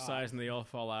the wrong size and they all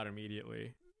fall out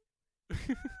immediately.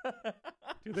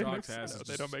 Dude, they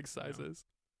don't make sizes.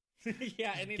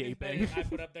 Yeah, anything that I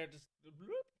put up there just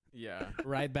bloop, yeah,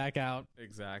 right back out.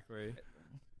 Exactly.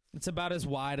 It's about as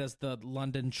wide as the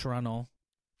London Trunnel,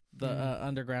 the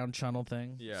underground tunnel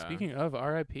thing. Yeah. Speaking of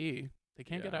R.I.P., they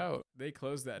can't get out. They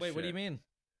closed that. Wait, what do you mean?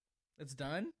 It's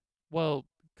done? Well,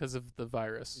 because of the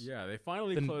virus. Yeah, they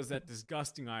finally closed that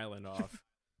disgusting island off.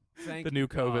 The new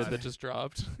COVID that just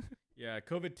dropped. Yeah,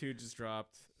 COVID 2 just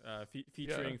dropped,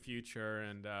 featuring Future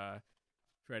and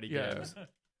Freddie Gibbs.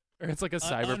 Or it's like a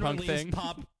cyberpunk thing.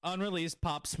 Unreleased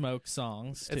Pop Smoke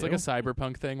songs. It's like a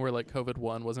cyberpunk thing where like COVID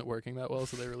 1 wasn't working that well,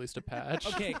 so they released a patch.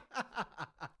 Okay.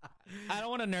 I don't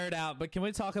want to nerd out, but can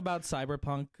we talk about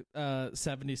Cyberpunk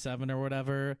 77 or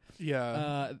whatever?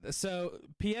 Yeah. So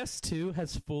PS2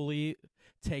 has fully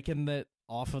taken that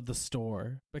off of the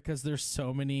store because there's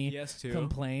so many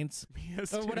complaints.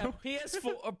 PS2. Or whatever.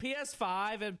 PS4 or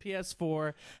PS5 and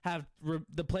PS4 have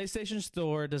the PlayStation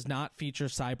Store does not feature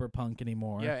Cyberpunk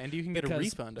anymore. Yeah, and you can get a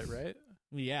refund, right?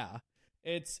 Yeah.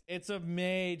 It's a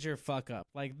major fuck up.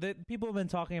 Like people have been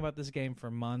talking about this game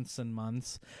for months and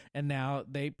months, and now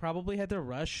they probably had to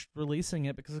rush releasing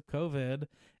it because of COVID,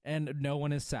 and no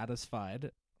one is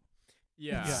satisfied.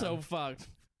 Yeah. It's so fucked.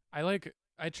 I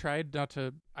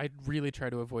really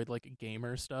try to avoid like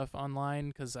gamer stuff online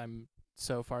because I'm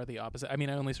so far the opposite. I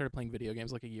mean, I only started playing video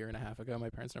games like a year and a half ago.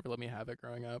 My parents never let me have it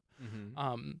growing up.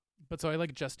 Mm-hmm. But so I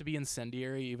like, just to be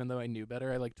incendiary, even though I knew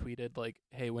better, I like tweeted like,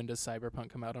 hey, when does Cyberpunk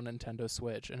come out on Nintendo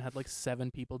Switch? And had like 7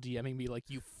 people DMing me like,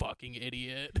 you fucking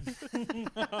idiot.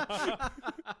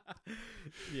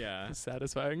 Yeah. It's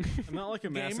satisfying. I'm not like a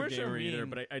massive gamer either,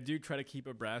 but I do try to keep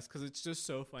abreast because it's just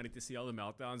so funny to see all the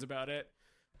meltdowns about it.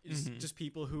 It's just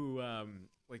people who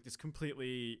like just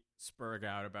completely spurg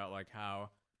out about like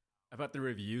how about the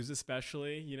reviews,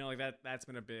 especially. You know, like that's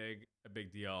been a big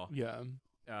deal. Yeah.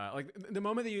 Like the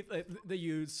moment that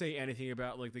you say anything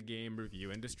about like the game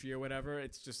review industry or whatever,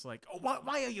 it's just like, oh,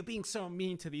 why are you being so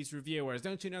mean to these reviewers?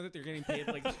 Don't you know that they're getting paid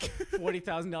like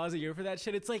 $40,000 a year for that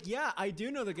shit? It's like, yeah, I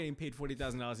do know they're getting paid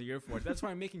 $40,000 a year for it. That's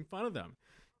why I'm making fun of them.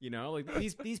 You know, like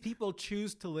these people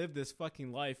choose to live this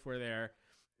fucking life where they're,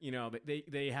 you know,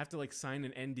 they have to like sign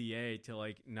an NDA to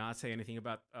like not say anything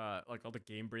about like all the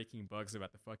game breaking bugs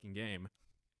about the fucking game.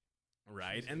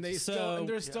 Right, and they're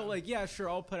still like, yeah, sure,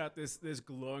 I'll put out this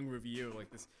glowing review, like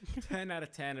this 10 out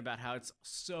of 10 about how it's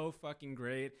so fucking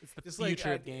great. It's the just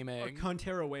future like of gaming. A cunt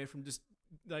hair away from just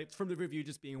like from the review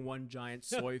just being one giant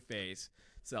soy face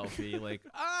selfie. Like,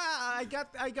 I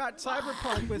got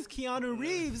Cyberpunk with Keanu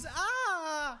Reeves.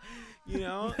 You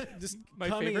know, just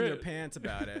coming in your pants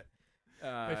about it.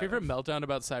 My favorite meltdown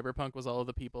about Cyberpunk was all of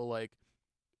the people like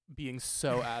being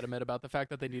so adamant about the fact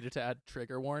that they needed to add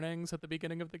trigger warnings at the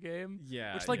beginning of the game.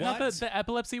 Yeah. Which, like, not the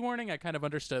epilepsy warning, I kind of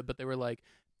understood, but they were like,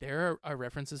 there are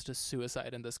references to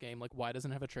suicide in this game. Like, why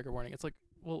doesn't it have a trigger warning? It's like,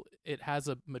 well, it has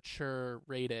a mature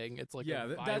rating. It's like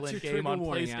a violent game on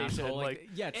PlayStation. Like,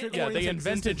 they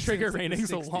invented trigger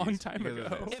ratings a long time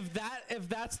ago. If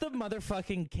that's the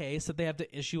motherfucking case that they have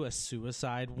to issue a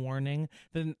suicide warning,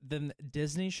 then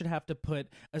Disney should have to put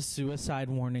a suicide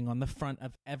warning on the front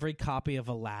of every copy of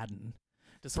Aladdin.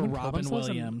 For Robin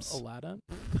Williams. Aladdin?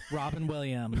 Robin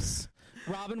Williams.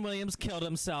 Robin Williams killed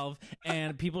himself,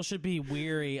 and people should be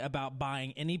weary about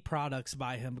buying any products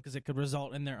by him because it could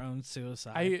result in their own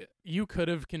suicide. You could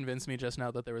have convinced me just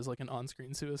now that there was like an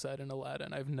on-screen suicide in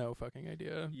Aladdin. I have no fucking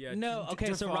idea. Yeah. No. Okay.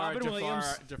 Jafar, so Robin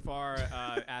Williams. Jafar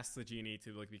asks the genie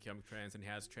to like become trans, and he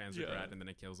has trans regret, and then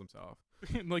he kills himself.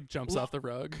 Like jumps off the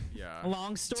rug. Yeah.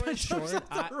 Long story short,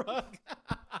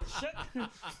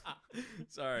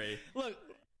 Sorry. Look.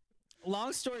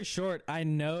 Long story short, I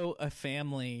know a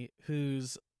family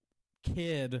whose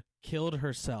kid killed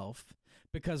herself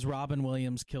because Robin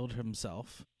Williams killed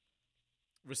himself.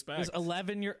 Respect. His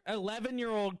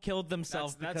 11-year-old killed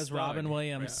themselves because Robin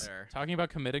Williams. Right. Talking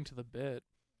about committing to the bit.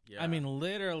 Yeah. I mean,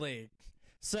 literally.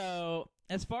 So,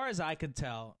 as far as I could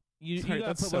tell, you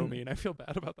that's so mean. I feel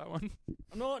bad about that one.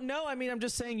 No. I mean, I'm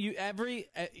just saying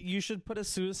you should put a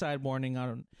suicide warning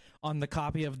on the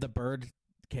copy of the bird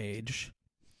cage.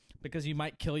 Because you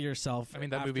might kill yourself. I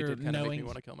mean, that movie did kind of make me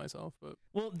want to kill myself. But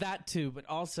well, that too. But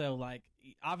also, like,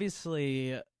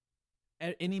 obviously,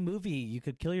 any movie you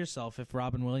could kill yourself if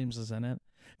Robin Williams is in it,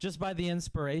 just by the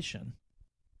inspiration.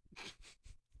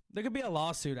 There could be a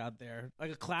lawsuit out there,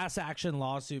 like a class action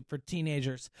lawsuit for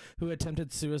teenagers who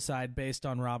attempted suicide based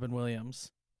on Robin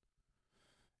Williams.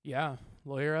 Yeah,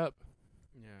 lawyer up.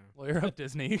 Yeah, lawyer up,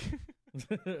 Disney.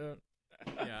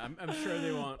 Yeah, I'm sure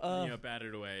they won't bat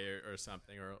it away or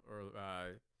something or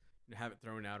have it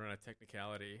thrown out on a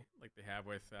technicality like they have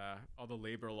with all the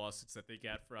labor lawsuits that they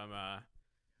get from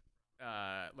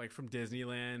like from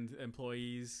Disneyland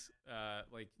employees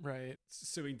right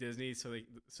suing Disney so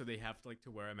they have to like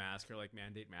to wear a mask or like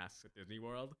mandate masks at Disney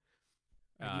World,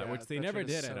 which they never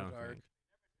did. I don't think.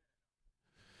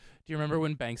 Do you remember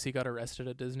when Banksy got arrested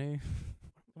at Disney?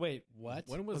 Wait, what?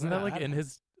 When was Wasn't that like in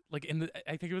his? Like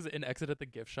I think it was in Exit at the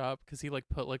gift shop because he like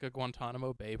put like a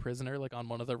Guantanamo Bay prisoner like on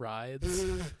one of the rides,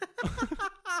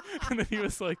 and then he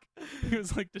was like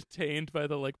detained by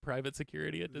the like private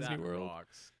security at Disney World.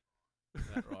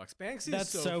 That rocks. Banksy's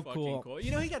so fucking cool.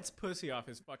 You know he gets pussy off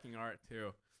his fucking art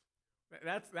too.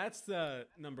 That's the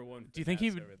number one. Do you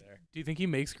think he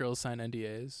makes girls sign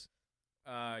NDAs?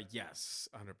 Yes,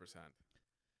 100%.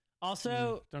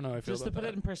 Also, don't know how I feel just to put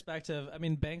it in perspective, I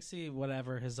mean, Banksy,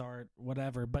 whatever, his art,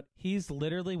 whatever, but he's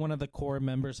literally one of the core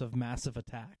members of Massive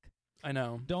Attack. I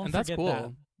know. Don't and forget that's cool.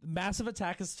 that. Massive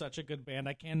Attack is such a good band.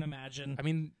 I can't imagine. I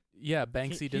mean, yeah,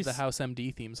 Banksy did the House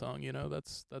MD theme song, you know,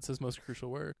 that's his most crucial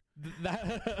work.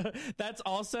 That's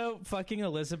also fucking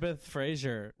Elizabeth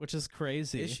Fraser, which is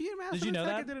crazy. Is she in Massive Did you know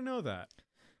Attack? that? I didn't know that.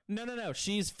 No.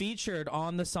 She's featured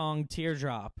on the song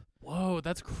Teardrop. Whoa,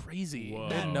 that's crazy. Whoa.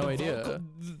 I had no idea.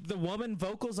 The woman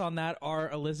vocals on that are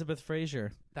Elizabeth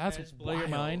Fraser. That's blow your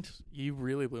mind. You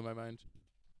really blew my mind.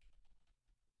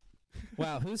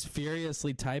 Wow, who's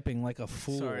furiously typing like a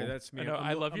fool? Sorry, that's me.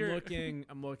 I love your.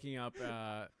 I'm looking up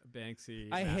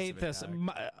Banksy. I hate this.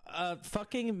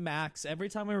 Fucking Max. Every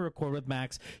time we record with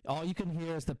Max, all you can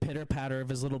hear is the pitter patter of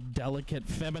his little delicate,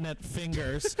 feminine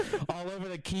fingers all over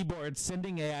the keyboard,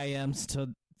 sending AIMs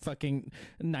to fucking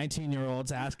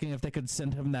 19-year-olds asking if they could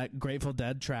send him that Grateful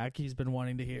Dead track he's been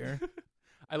wanting to hear.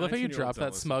 I love how you dropped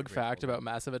that smug fact about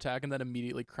Massive Attack and then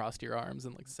immediately crossed your arms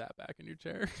and like sat back in your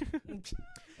chair.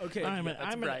 Okay, I'm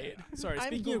right. Sorry,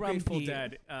 speaking of Grateful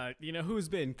Dead, you know who's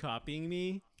been copying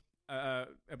me?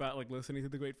 about like listening to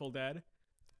the Grateful Dead?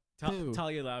 Who?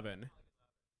 Talia Lavin.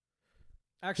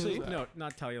 Actually, Who's that? no,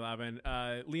 not Talia Lavin.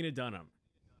 Lena Dunham.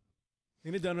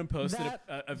 Lena Dunham posted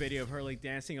a video of her like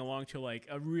dancing along to like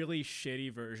a really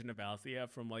shitty version of Althea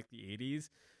from like the 80s.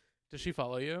 Does she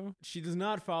follow you? She does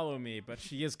not follow me, but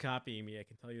she is copying me. I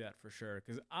can tell you that for sure,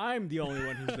 because I'm the only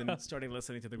one who's been starting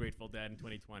listening to the Grateful Dead in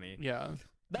 2020. Yeah.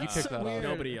 That's picked so that up. weird.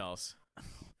 Nobody else.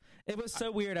 It was so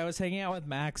weird. I was hanging out with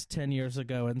Max 10 years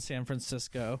ago in San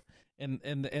Francisco in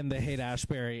the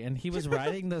Haight-Ashbury, and he was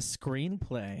writing the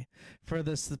screenplay for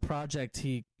the project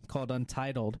he called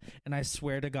Untitled. And I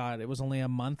swear to God, it was only a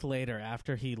month later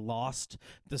after he lost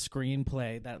the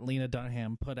screenplay that Lena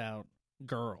Dunham put out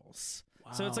Girls.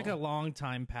 Wow. So it's like a long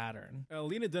time pattern.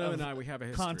 Lena Dunham Of and I, we have a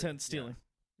history. Content stealing.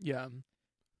 Yeah,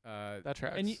 Yeah. that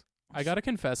tracks. And I gotta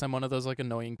confess, I'm one of those like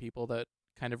annoying people that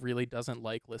kind of really doesn't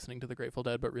like listening to the Grateful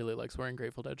Dead, but really likes wearing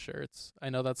Grateful Dead shirts.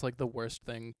 I know that's like the worst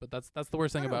thing, but that's the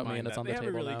worst thing I don't about me, mind and it's that. on They the have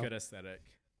table a really now. good aesthetic,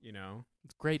 you know.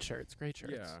 It's great shirts.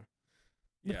 Yeah.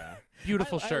 Yeah.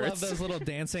 Beautiful I shirts. love those little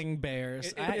dancing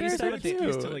bears. I It used to have a an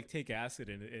excuse to cute. like take acid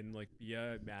and like be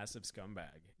a massive scumbag,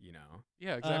 you know.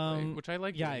 Yeah, exactly. Which I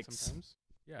like doing yikes. sometimes.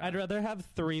 Yeah. I'd rather have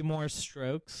 3 more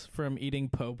strokes from eating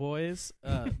po' boys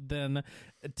than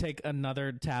take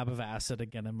another tab of acid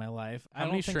again in my life. How I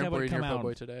many don't think I shrimp were would in your come po' out.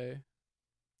 boy today?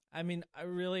 I mean,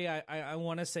 I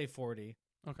want to say 40.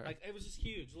 Okay. Like it was just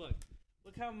huge.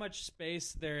 Look how much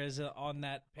space there is on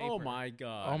that paper. Oh my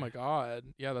god. Oh my god.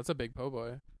 Yeah, that's a big po'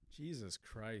 boy. Jesus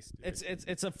Christ. Dude.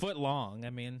 It's a foot long. I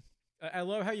mean, I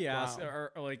love how you ask, Wow.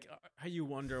 or like how you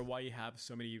wonder why you have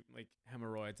so many like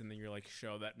hemorrhoids, and then you're like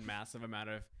show that massive amount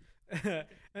of. I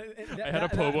had a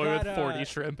po' boy with 40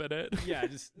 shrimp in it. Yeah,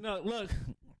 just no. Look,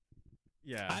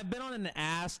 yeah. I've been on an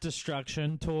ass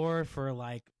destruction tour for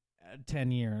like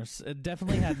 10 years. It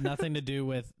definitely had nothing to do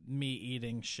with me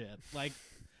eating shit. Like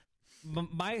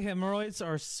my hemorrhoids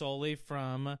are solely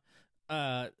from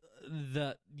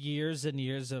the years and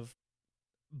years of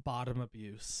bottom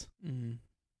abuse. Mm.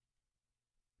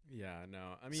 Yeah,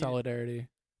 no. I mean, Solidarity.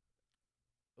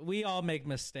 We all make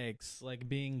mistakes, like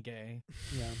being gay.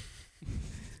 Yeah.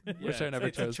 yeah, Wish I never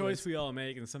it's a chose choice this. we all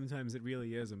make, and sometimes it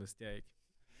really is a mistake.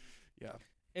 Yeah.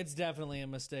 It's definitely a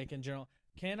mistake in general.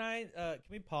 Can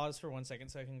we pause for 1 second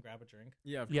so I can grab a drink?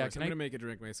 Yeah, of Yeah, course. can I'm I- gonna make a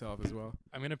drink myself as well.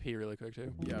 I'm gonna pee really quick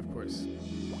too. Yeah, of course.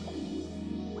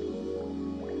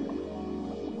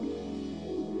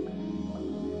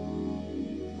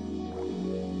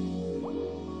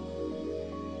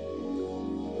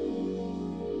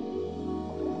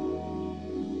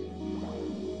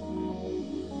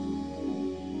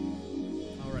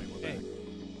 All right, we're Hey.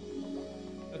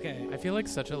 back. Okay. I feel like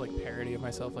such a like parody of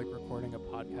myself, like recording a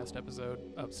podcast episode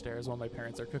upstairs while my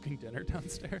parents are cooking dinner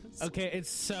downstairs. Okay, it's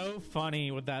so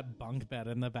funny with that bunk bed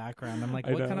in the background. I'm like,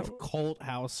 I what kind know. of cult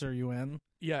house are you in?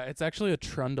 Yeah, it's actually a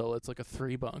trundle. It's like a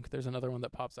 3-bunk. There's another one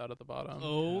that pops out at the bottom.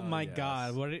 Oh Oh, my yes.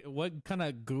 god, what kind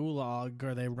of gulag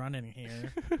are they running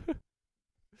here?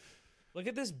 Look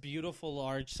at this beautiful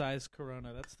large size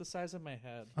Corona. That's the size of my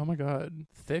head. Oh my god,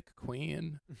 thick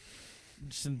queen.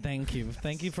 Just thank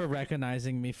you for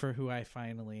recognizing me for who I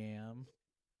finally am.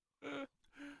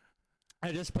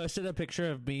 I just posted a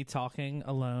picture of me talking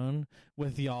alone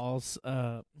with y'all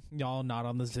not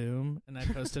on the Zoom, and I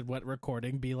posted what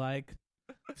recording be like.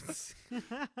 It's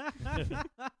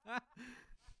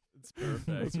perfect.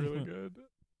 That's really good.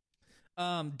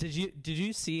 Did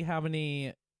you see how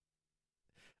many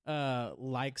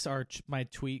likes my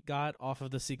tweet got off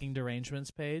of the Seeking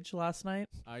Derangements page last night?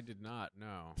 I did not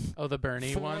know. Oh, the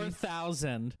Bernie one.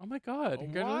 4,000. Oh my god, What?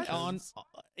 congratulations.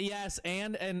 Yes,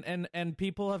 and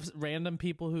random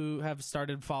people who have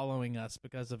started following us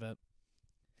because of it.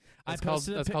 That's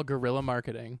called guerrilla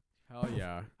marketing. Hell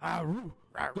yeah.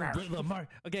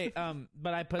 Okay,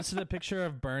 but I posted a picture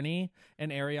of Bernie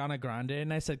and Ariana Grande,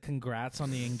 and I said congrats on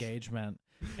the engagement,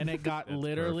 and it got That's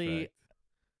literally perfect.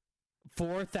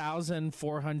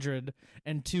 4,400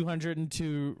 and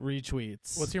 202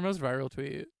 retweets. What's your most viral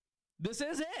tweet? This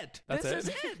is it. That's this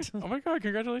it? is it. Oh my god,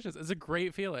 congratulations. It's a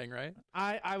great feeling, right?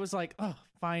 I was like, oh,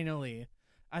 finally.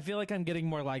 I feel like I'm getting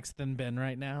more likes than Ben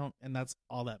right now, and that's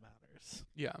all that matters.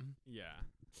 Yeah. Yeah.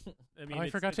 I I, mean,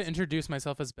 it's- forgot to it's- introduce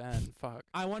myself as Ben. Fuck.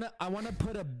 I wanna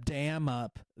put a dam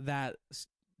up that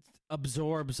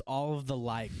absorbs all of the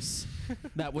likes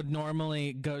that would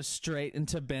normally go straight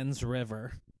into Ben's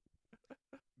River.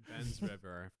 Ben's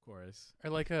River, of course.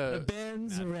 Or like The a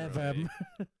Ben's naturally. River.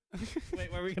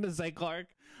 Wait, what were we gonna say, Clark?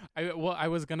 I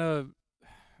was gonna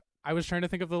I was trying to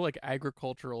think of the like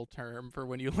agricultural term for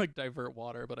when you like divert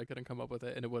water, but I couldn't come up with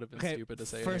it, and it would have been stupid to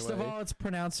say. First anyway. of all, it's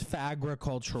pronounced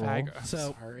fagricultural.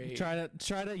 So sorry.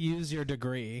 try to use your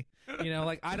degree. You know,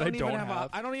 like I don't even have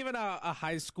a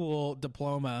high school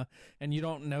diploma, and you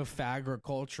don't know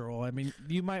fagricultural. I mean,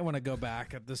 you might want to go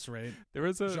back at this rate. There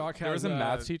was a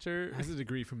math teacher has a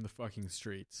degree from the fucking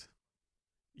streets.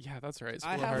 Yeah, that's right.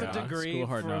 I have a degree School of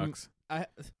Hard Knocks.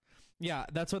 Yeah,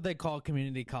 that's what they call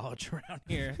community college around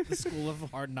here, the School of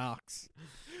Hard Knocks.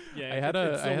 Yeah, I had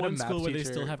a one math school where they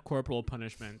teacher. still have corporal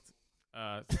punishment.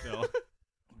 Still,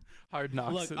 Hard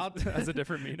Knocks has a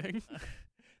different meaning.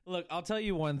 Look, I'll tell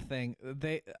you one thing.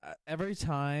 They every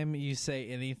time you say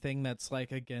anything that's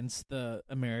like against the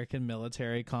American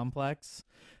military complex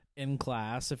in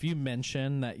class, if you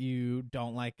mention that you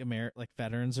don't like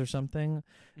veterans or something,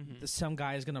 some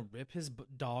guy is gonna rip his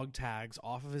dog tags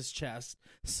off of his chest,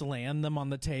 slam them on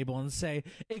the table, and say,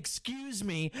 "Excuse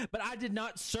me, but I did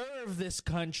not serve this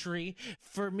country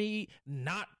for me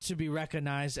not to be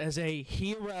recognized as a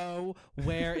hero.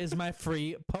 Where is my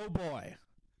free po' boy?"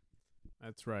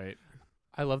 that's right.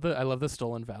 I love the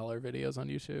Stolen Valor videos on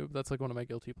YouTube. That's like one of my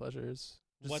guilty pleasures.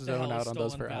 Just What the zone hell is out on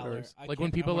those Stolen for Valor? hours. I Like when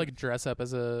can't- people I'm like dress up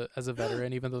as a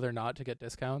veteran, even though they're not, to get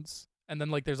discounts. And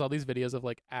then like there's all these videos of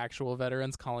like actual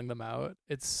veterans calling them out.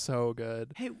 It's so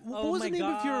good. Hey, Oh what was my the name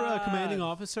of your commanding God.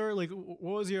 officer? Like,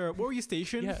 what were you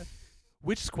stationed? Yeah.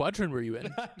 Which squadron were you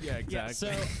in? Yeah, exactly.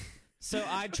 Yeah, so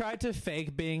I tried to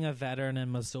fake being a veteran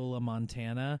in Missoula,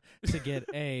 Montana, to get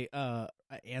a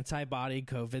antibody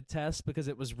COVID test, because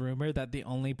it was rumored that the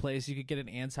only place you could get an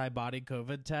antibody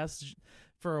COVID test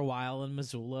for a while in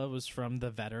Missoula was from the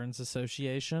Veterans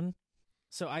Association.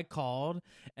 So I called,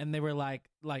 and they were like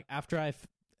after I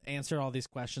answered all these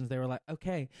questions, they were like,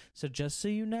 "Okay, so just so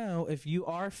you know, if you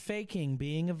are faking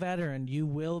being a veteran, you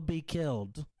will be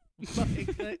killed."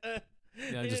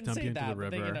 Yeah, They just didn't dump say you into that, the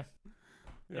but river.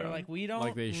 They were like, "We don't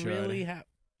Like they should. really have."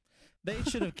 They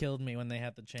should have killed me when they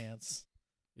had the chance.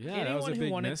 Yeah, that was a Anyone who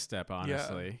big wanted- misstep,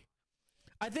 honestly.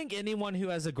 I think anyone who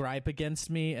has a gripe against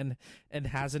me and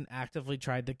hasn't actively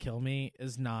tried to kill me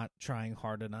is not trying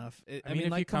hard enough. I mean,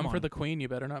 if like, you come for on. the queen, you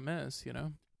better not miss, you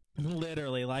know?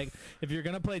 Literally, like, if you're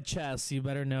gonna play chess, you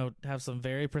better have some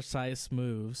very precise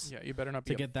moves. Yeah, you better not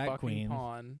be To get that fucking queen.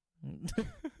 pawn.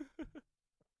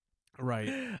 Right.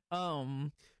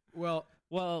 Well.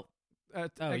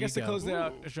 I guess you to go. close it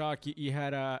out, Jacques, you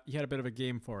had a bit of a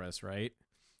game for us, right?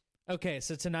 Okay,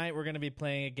 so tonight we're going to be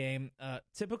playing a game.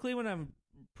 Typically when I'm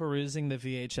perusing the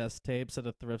VHS tapes at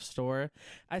a thrift store,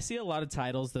 I see a lot of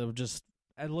titles that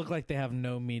look like they have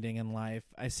no meaning in life.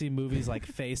 I see movies like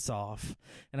Face Off,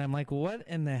 and I'm like, what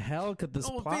in the hell could this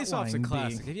plot Face Off's a line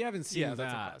classic. be? If you haven't seen Yeah, that's a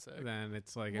that, classic. then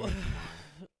it's like, Well, come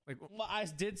on. Like, well, I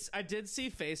did see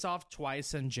Face Off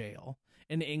twice in jail,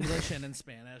 in English and in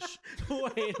Spanish.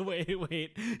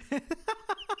 wait.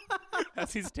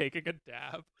 As he's taking a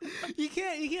dab. You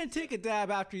can't take a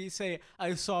dab after you say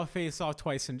I saw Face Off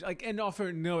twice and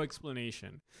offer no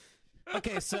explanation.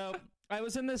 Okay, so I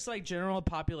was in this like general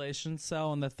population cell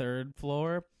on the 3rd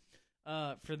floor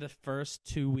for the first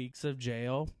 2 weeks of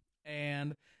jail,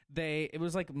 and it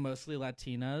was like mostly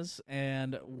Latinas,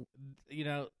 and you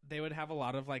know, they would have a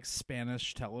lot of like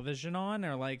Spanish television on,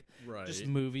 or like just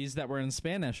movies that were in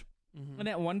Spanish. Mm-hmm. And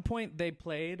at one point they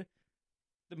played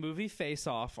the movie Face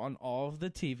Off on all of the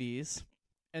TVs,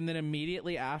 and then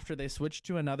immediately after they switched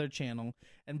to another channel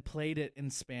and played it in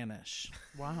Spanish.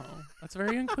 Wow, that's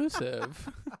very inclusive.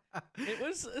 It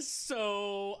was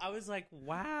so, I was like,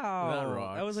 wow. That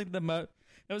rocks. That was like the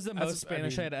most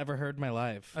Spanish I had ever heard in my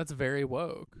life. That's very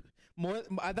woke.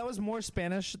 That was more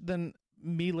Spanish than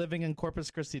me living in Corpus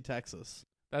Christi, Texas.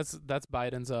 That's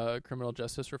Biden's criminal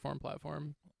justice reform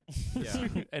platform. Yeah.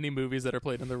 Any movies that are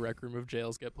played in the rec room of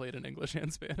jails get played in English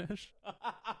and Spanish.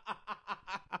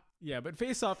 Yeah, but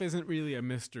Face Off isn't really a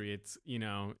mystery. It's, you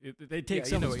know, they take Yeah, you know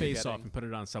someone's what you're face off getting. and put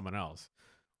it on someone else.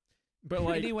 But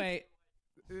like, Anyway,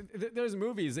 there's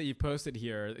movies that you've posted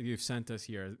here, that you've sent us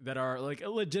here, that are like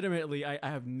legitimately, I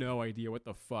have no idea what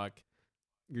the fuck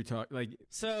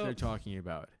they're talking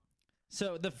about.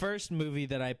 So the first movie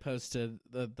that I posted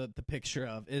the picture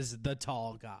of is The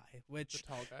Tall Guy, which The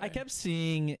tall guy. I kept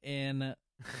seeing in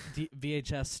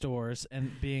VHS stores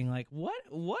and being like,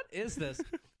 what is this?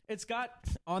 It's got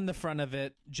on the front of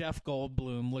it Jeff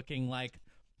Goldblum looking like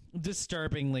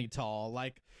disturbingly tall,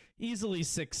 like easily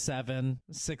 6'7",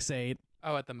 6'8".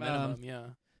 Oh, at the minimum, yeah.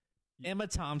 Emma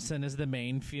Thompson is the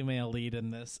main female lead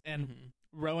in this, and Mhm.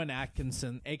 Rowan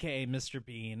Atkinson, a.k.a. Mr.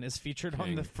 Bean, is featured on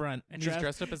King. the front. And he's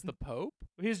dressed up as the Pope?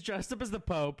 He's dressed up as the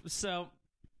Pope. So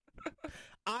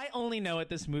I only know what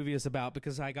this movie is about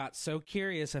because I got so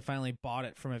curious I finally bought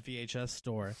it from a VHS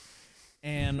store.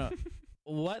 And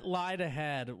what lied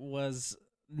ahead was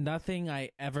nothing I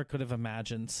ever could have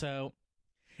imagined. So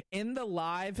in the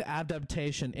live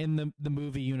adaptation in the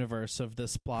movie universe of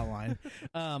this plotline,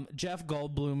 Jeff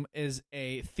Goldblum is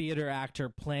a theater actor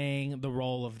playing the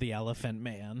role of the Elephant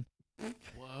Man.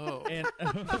 Whoa. And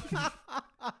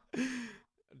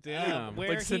Damn.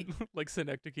 Like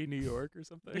Synecdoche, New York or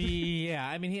something. Yeah,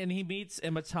 I mean, he meets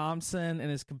Emma Thompson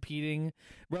and is competing.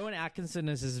 Rowan Atkinson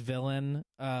is his villain,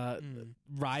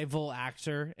 rival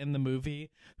actor in the movie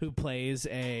who plays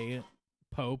a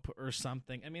pope or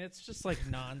something. I mean, it's just like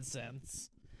nonsense.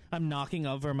 I'm knocking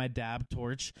over my dab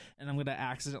torch, and I'm going to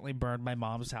accidentally burn my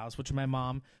mom's house, which my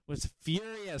mom was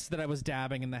furious that I was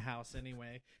dabbing in the house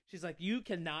anyway. She's like, you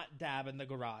cannot dab in the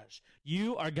garage.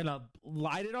 You are going to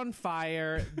light it on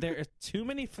fire. There are too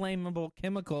many flammable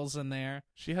chemicals in there.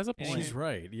 She has a point. She's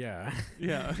right. Yeah.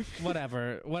 Yeah.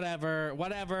 Whatever.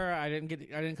 I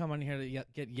didn't come on here to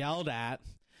get yelled at.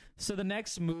 So the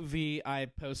next movie I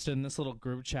posted in this little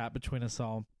group chat between us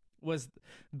all was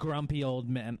Grumpy Old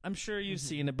Men. I'm sure you've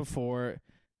seen it before.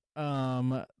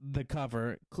 The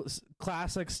cover,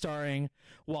 classic, starring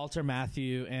Walter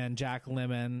Matthau and Jack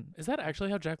Lemmon. Is that actually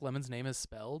how Jack Lemmon's name is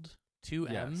spelled? 2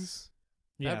 M's?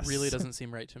 That really doesn't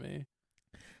seem right to me.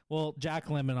 Well, Jack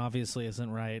Lemmon obviously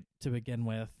isn't right to begin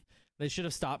with. They should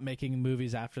have stopped making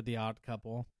movies after The Odd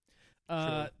Couple.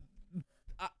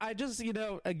 I just,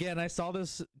 again, I saw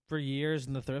this for years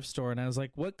in the thrift store, and I was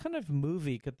like, what kind of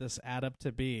movie could this add up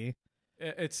to be?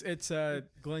 It's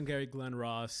Glengarry Glen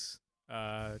Ross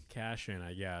cash in,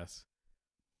 I guess.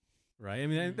 Right? I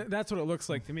mean, that's what it looks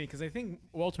like to me, because I think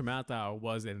Walter Matthau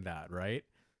was in that, right?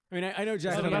 I mean, I know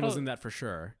Jack Lemmon was in that for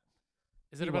sure.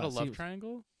 Is it about a love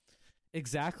triangle?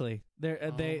 Exactly.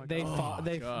 They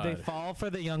fall for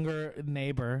the younger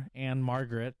neighbor, Anne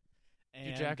Margaret.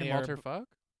 Do Jack and Walter fuck?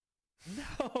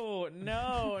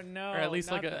 No. Or at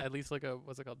least like a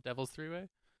what's it called? Devil's Three-Way?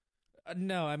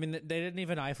 No, I mean, they didn't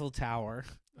even Eiffel Tower,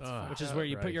 which is where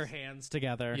you put your hands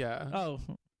together. Yeah. Oh.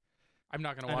 I'm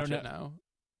not going to watch it now.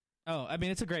 Oh, I mean,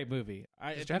 it's a great movie.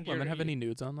 Does Jack Lemmon have any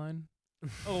nudes online?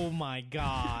 Oh, my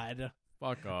God.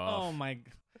 Fuck off. Oh, my...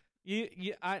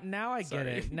 now I get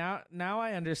it. Now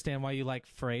I understand why you like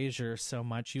Frasier so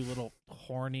much, you little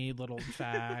horny little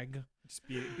fag. Just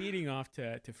beating off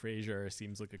to Frasier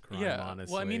seems like a crime,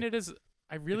 honestly. Well, I mean, it is...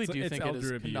 I really do think it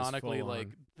is canonically like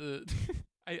the...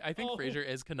 I think Frasier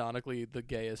is canonically the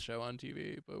gayest show on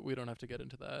TV, but we don't have to get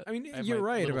into that. I mean, you're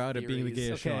right about it being the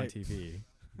gayest show on TV.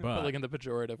 But like in the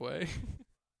pejorative way.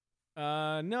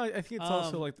 No, I think it's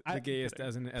also like the gayest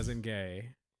as in gay.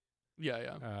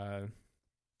 Yeah.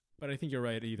 But I think you're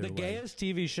right either way. The gayest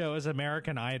TV show is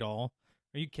American Idol.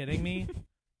 Are you kidding me?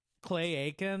 Clay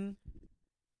Aiken?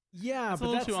 Yeah,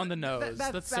 but that's too on the nose.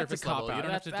 That's surface level. You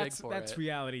don't have to dig for it. That's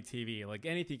reality TV. Like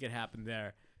anything could happen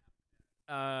there.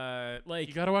 Like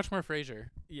you got to watch more Frasier.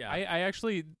 Yeah, I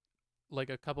actually like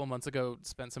a couple months ago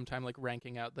spent some time like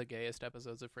ranking out the gayest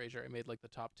episodes of Frasier. I made like the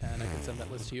top 10. I can send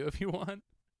that list to you if you want.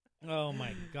 Oh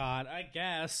my God, I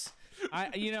guess. I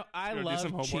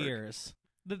love Cheers.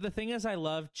 The thing is, I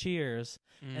love Cheers,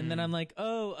 and then I'm like,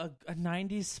 oh, a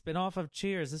 90s spinoff of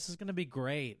Cheers. This is gonna be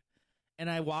great. And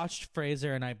I watched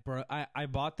Frasier, and I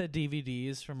bought the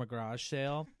DVDs from a garage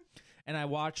sale, and I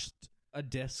watched a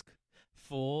disc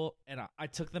full, and I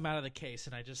took them out of the case,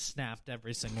 and I just snapped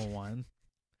every single one.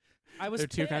 I was. There are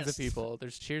two kinds of people.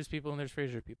 There's Cheers people and there's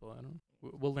Frasier people.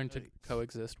 We'll learn to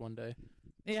coexist one day.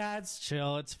 Yeah, it's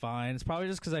chill. It's fine. It's probably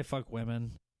just because I fuck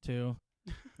women too.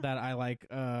 That I like,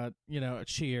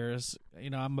 Cheers.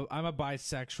 I'm a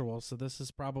bisexual, so this is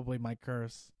probably my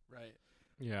curse. Right.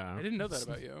 Yeah. I didn't know that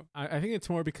about you. I think it's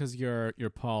more because you're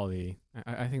poly.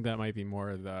 I think that might be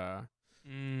more the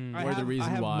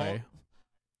reason why.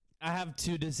 I have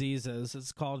two diseases.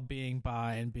 It's called being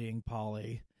bi and being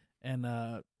poly, and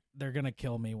they're gonna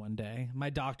kill me one day. My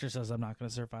doctor says I'm not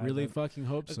gonna survive. Really fucking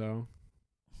hope so.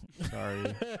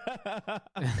 Sorry.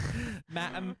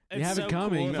 Matt, you have it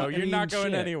coming. Cool. No, you're not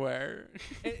going anywhere.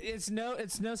 It's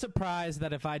no surprise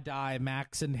that if I die,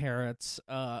 Max inherits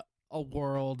a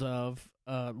world of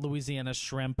Louisiana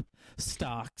shrimp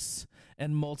stocks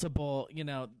and multiple.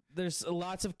 There's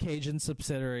lots of Cajun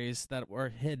subsidiaries that were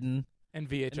hidden. And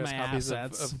VHS copies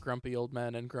of Grumpy Old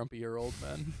Men and Grumpier Old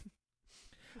Men.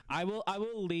 I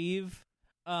will leave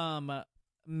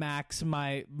Max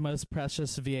my most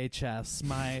precious VHS,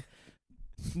 my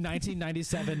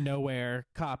 1997 Nowhere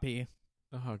copy.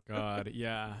 Oh God,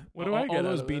 yeah. What do I get? All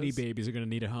those Beanie Babies are gonna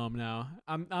need a home now.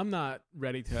 I'm not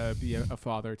ready to be a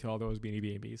father to all those Beanie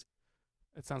Babies.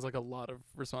 It sounds like a lot of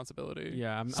responsibility.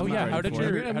 Yeah. I'm Oh, yeah, not how ready did for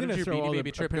it. your- I'm how did gonna your throw Beanie all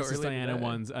Baby the trip go Princess earlier Diana today?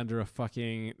 ones under a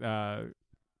fucking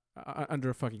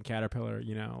caterpillar.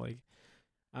 You know, like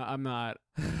I'm not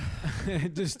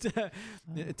just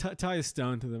tie a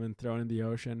stone to them and throw it in the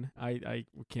ocean. I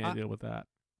can't deal with that.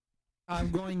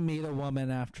 I'm going to meet a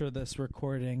woman after this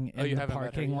recording in you the haven't met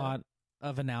her parking yet? lot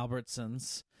of an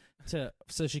Albertsons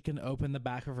so she can open the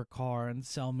back of her car and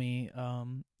sell me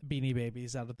Beanie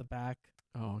Babies out of the back.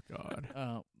 Oh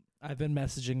God. I've been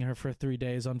messaging her for 3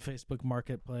 days on Facebook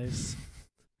Marketplace.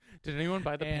 Did anyone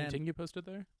buy the And- painting you posted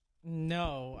there?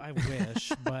 No, I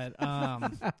wish, but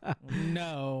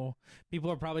no. People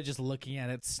are probably just looking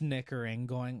at it, snickering,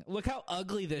 going, "Look how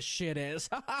ugly this shit is!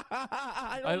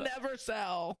 I'll never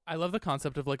sell." I love the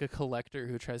concept of like a collector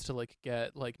who tries to like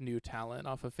get like new talent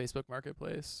off of Facebook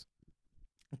Marketplace.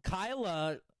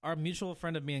 Kyla, our mutual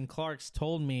friend of me and Clark's,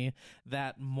 told me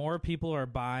that more people are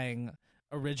buying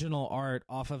original art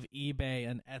off of eBay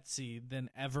and Etsy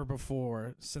than ever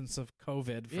before since of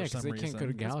COVID for Yeah, some they reason. can't go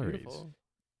to That's galleries. beautiful.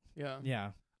 Yeah.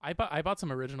 Yeah. I bought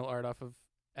some original art off of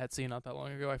Etsy not that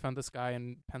long ago. I found this guy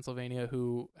in Pennsylvania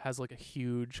who has like a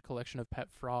huge collection of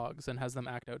pet frogs and has them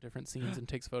act out different scenes and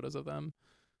takes photos of them.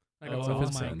 I got some Oh of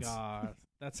his my prints. god,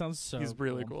 that sounds so. He's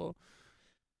really cool.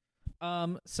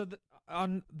 So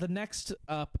on the next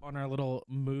up on our little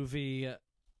movie,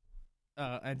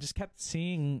 I just kept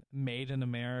seeing Made in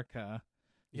America.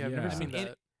 Yeah, I've never Yeah. seen I mean,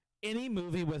 that. Any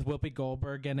movie with Whoopi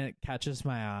Goldberg in it catches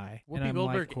my eye. And Whoopi I'm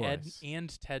Goldberg like,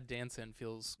 and Ted Danson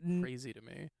feels crazy to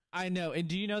me. I know. And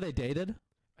do you know they dated?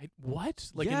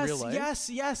 What? Like yes, in real life?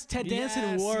 yes. Ted Danson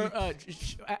Yes. wore.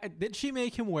 Did she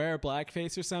make him wear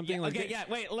blackface or something? Yeah, like okay, yeah.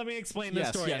 Wait, let me explain the Yes,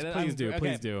 story. yes. And Please I'm- do. okay.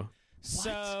 Please do.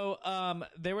 So,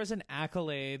 there was an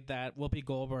accolade that Whoopi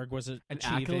Goldberg was An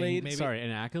achieving. accolade. Maybe Sorry,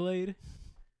 an accolade.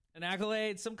 an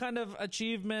accolade, some kind of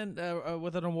achievement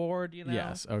with an award. You know.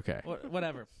 Yes. Okay.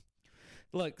 Whatever.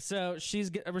 Look, so she's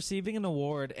receiving an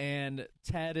award, and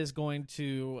Ted is going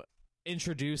to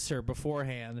introduce her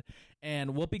beforehand.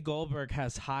 And Whoopi Goldberg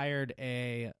has hired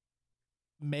a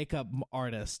makeup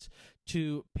artist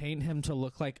to paint him to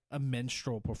look like a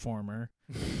minstrel performer.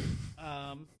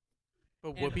 But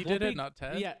And Whoopi did it, not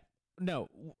Ted? Yeah, no.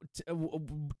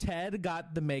 Ted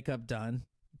got the makeup done.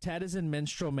 Ted is in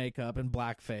minstrel makeup and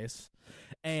blackface,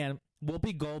 and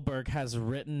Whoopi Goldberg has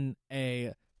written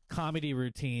a comedy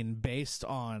routine based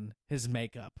on his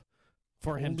makeup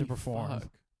for him to Holy perform. fuck.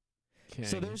 Okay.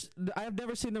 So I've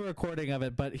never seen the recording of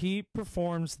it, but he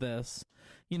performs this.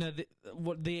 You know,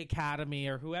 the Academy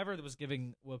or whoever was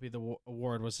giving Whoopi the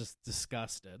award was just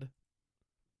disgusted.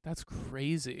 That's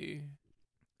crazy.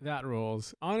 That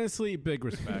rules. Honestly, big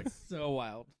respect. So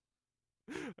wild.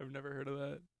 I've never heard of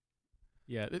that.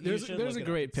 Yeah, You there's should a look it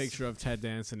great up. picture of Ted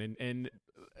Danson and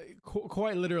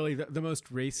quite literally the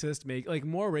most racist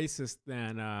more racist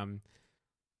than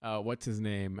what's his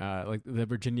name like the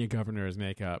Virginia governor's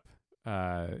makeup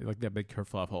like that big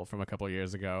kerfluffle from a couple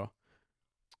years ago.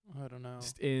 I don't know.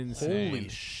 Just insane. Holy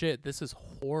shit, this is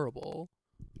horrible.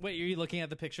 Wait, are you looking at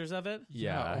the pictures of it?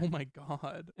 Yeah. Oh my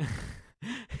god.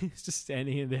 He's just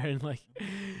standing in there and like,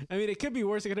 I mean, it could be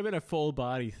worse. It could have been a full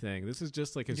body thing. This is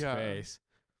just like his Yeah. face.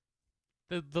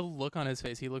 The look on his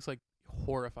face, he looks like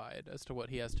horrified as to what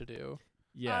he has to do.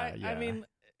 Yeah, I mean,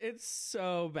 it's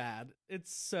so bad.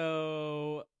 It's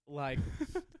so like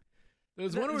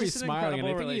there's Th- one where he's just an smiling, and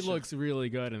I incredible think he relation. looks really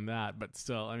good in that. But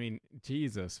still, I mean,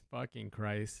 Jesus fucking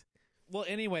Christ. well.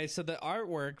 Anyway, so the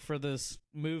artwork for this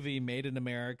movie Made in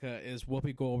America is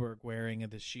Whoopi Goldberg wearing a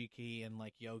dashiki and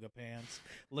like yoga pants,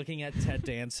 looking at Ted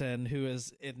Danson, who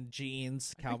is in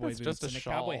jeans, cowboy that's boots, just a and a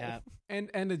cowboy shawl. hat.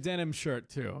 And a denim shirt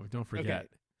too. Don't forget.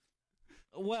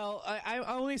 Well, I'm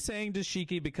only saying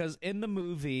dashiki because in the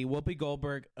movie, Whoopi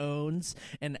Goldberg owns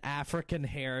an African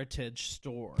heritage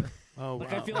store. Oh,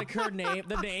 Like wow. I feel like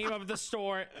the name of the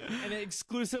store, and it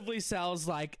exclusively sells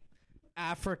like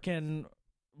African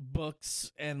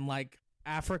books and like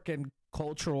African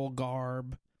cultural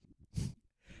garb.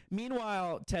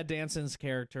 Meanwhile, Ted Danson's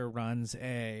character runs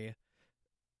a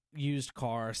used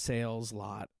car sales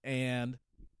lot, and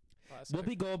Classic.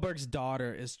 Whoopi Goldberg's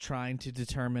daughter is trying to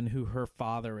determine who her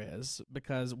father is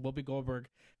because Whoopi Goldberg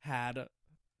had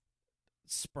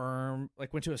sperm,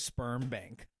 like went to a sperm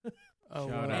bank. Oh,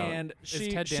 Shout wow. out. And Is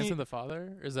Ted Danson the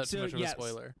father? Or is that too So, much of yes. a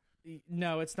spoiler?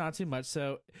 No, it's not too much.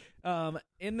 So,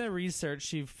 in the research,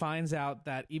 she finds out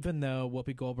that even though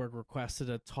Whoopi Goldberg requested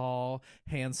a tall,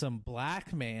 handsome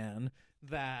black man,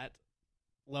 that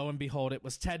lo and behold, it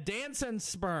was Ted Danson's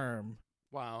sperm.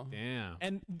 Wow. Damn.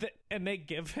 And and they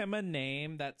give him a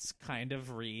name that's kind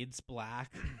of reads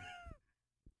black.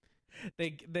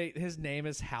 His name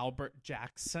is Halbert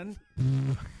Jackson.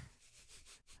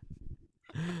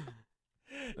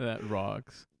 That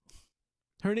rocks.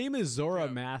 Her name is Zora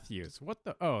Yeah. Matthews. What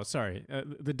the? Oh, sorry.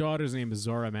 The daughter's name is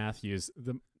Zora Matthews.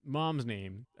 The mom's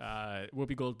name,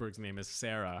 Whoopi Goldberg's name is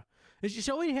Sarah. And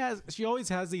she always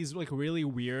has these like really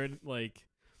weird like,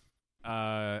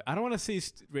 I don't want to say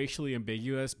racially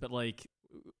ambiguous, but like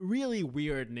really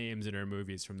weird names in her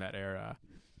movies from that era.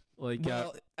 Like,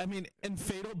 Well, I mean, in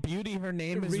Fatal Beauty, her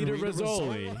name is Rita Rita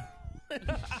Rizzoli.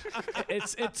 Rizzoli.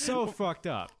 it's so fucked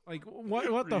up. Like,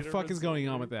 what the Rita fuck is going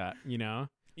on Rizzoli. with that? You know?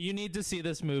 You need to see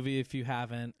this movie if you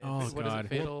haven't. Oh, What is God. it,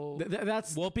 Fatal?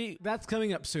 That's Whoopi. that's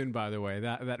coming up soon, by the way.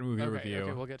 That movie review.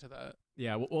 Okay, we'll get to that.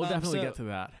 Yeah, we'll definitely so- get to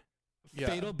that. Yeah.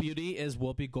 Fatal Beauty is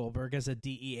Whoopi Goldberg as a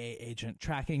DEA agent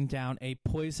tracking down a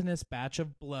poisonous batch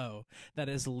of blow that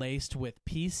is laced with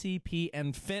PCP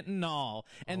and fentanyl.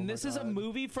 And Oh my this is a God.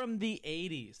 movie from the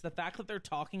 80s. The fact that they're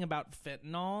talking about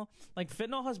fentanyl, like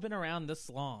fentanyl has been around this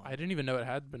long. I didn't even know it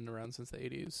had been around since the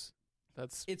 80s.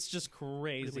 That's It's just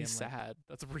crazy. really I'm like, sad.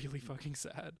 That's really fucking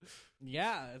sad.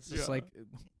 yeah, it's just Yeah. like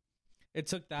it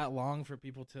took that long for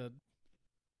people to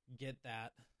get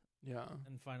that. Yeah.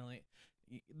 And finally,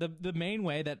 the main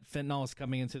way that fentanyl is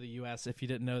coming into the U.S., if you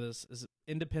didn't know this, is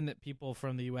independent people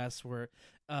from the U.S. were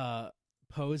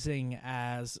posing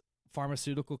as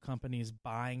pharmaceutical companies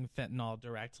buying fentanyl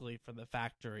directly from the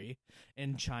factory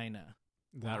in China.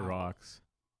 That Wow. rocks.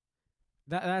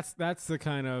 That's the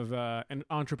kind of an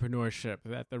entrepreneurship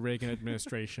that the Reagan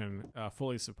administration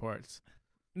fully supports.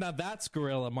 Now that's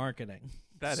guerrilla marketing.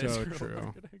 That So is real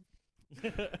true.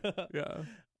 marketing. Yeah.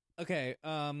 Okay,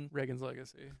 Reagan's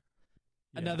legacy.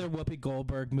 another Whoopi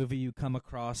Goldberg movie you come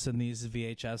across in these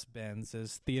VHS bins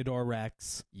is Theodore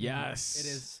Rex. Yes, It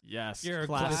is- Yes, you're a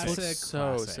classic. classic-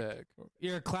 So classic. sick.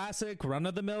 Your classic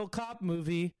run-of-the-mill cop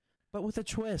movie, but with a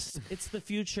twist. It's the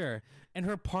future, and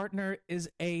her partner is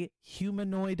a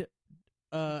humanoid,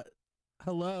 T-Rex.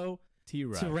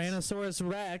 Tyrannosaurus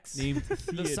Rex, Named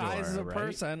the size of a Theodore, right?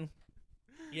 person.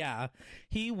 Yeah,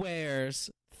 he wears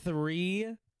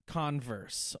 3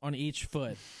 Converse on each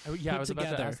foot. Oh, yeah, I Put was about to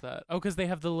together. ask that. Oh, because they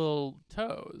have the little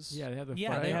toes. Yeah, they have the Yeah,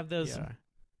 front- they have those- Yeah.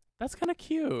 That's kind of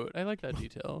cute. I like that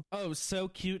detail. Oh, so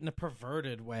cute in a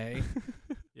perverted way.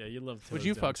 Yeah, you love. Would toes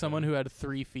you down fuck someone too. who had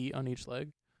 3 feet on each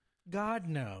leg? God,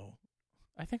 no.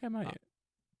 I think I might.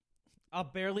 I'll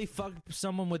barely fuck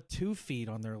someone with 2 feet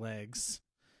on their legs.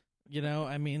 You know,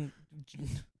 I mean,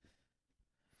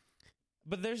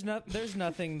 but there's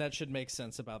nothing that should make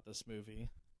sense about this movie.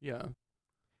 Yeah.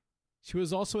 She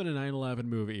was also in a 9/11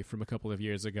 movie from a couple of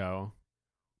years ago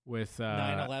with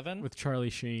 9/11. with Charlie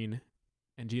Sheen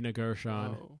and Gina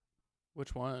Gershon. Oh.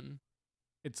 Which one?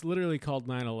 It's literally called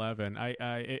 9/11.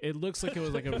 It looks like it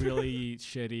was like a really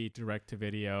shitty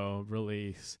direct-to-video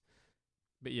release.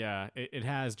 But yeah, it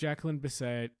has Jacqueline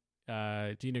Bisset,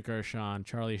 Gina Gershon,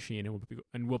 Charlie Sheen,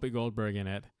 and Whoopi Goldberg in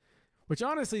it, which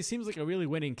honestly seems like a really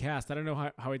winning cast. I don't know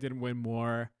how it didn't win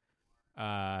more,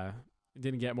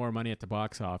 didn't get more money at the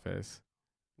box office.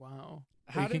 Wow.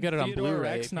 How you can did get it on Theodore Blu-ray.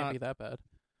 Rex It can't not- be that bad.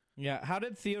 Yeah, how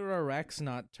did Theodore Rex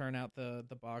not turn out the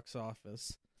box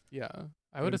office? Yeah.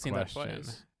 I would have Good seen that question.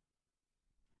 twice.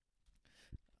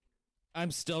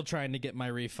 I'm still trying to get my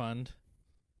refund.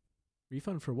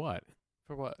 Refund for what?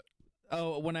 For what?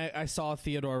 Oh, when I saw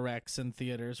Theodore Rex in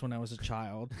theaters when I was a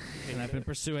child, and I've been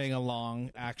pursuing a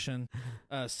long action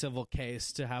civil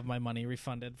case to have my money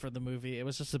refunded for the movie. It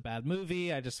was just a bad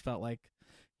movie. I just felt like,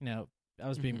 I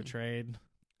was being Mhm. betrayed.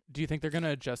 Do you think they're going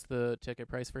to adjust the ticket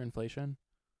price for inflation?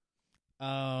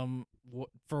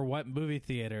 For what movie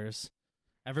theaters?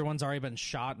 Everyone's already been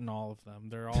shot in all of them.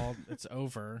 They're all. It's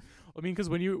over. I mean, because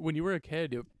when you were a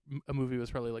kid, a movie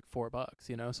was probably like $4,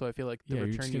 you know. So I feel like the Yeah, you're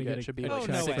return just you gonna get get should be Oh, like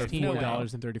no way. $16. No way.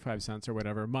 $4.35 or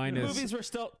whatever. Minus Movies were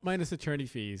still minus attorney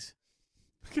fees.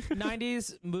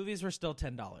 90s. Movies were still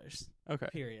 $10. Okay.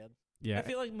 Period. Yeah, I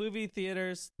feel like movie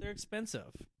theaters, they're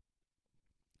expensive.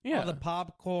 Yeah. All the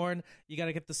popcorn, you got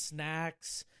to get the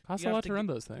snacks. Costs you a have lot to to run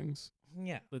those things.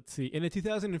 Yeah. Let's see. In a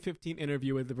 2015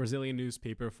 interview with the Brazilian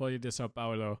newspaper Folha de São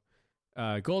Paulo,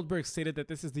 Goldberg stated that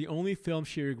this is the only film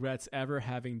she regrets ever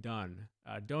having done.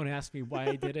 Don't ask me why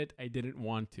I did it. I didn't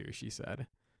want to, she said.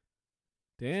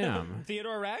 Damn.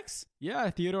 Theodore Rex? Yeah,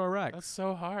 Theodore Rex. That's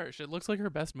so harsh. It looks like her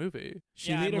best movie.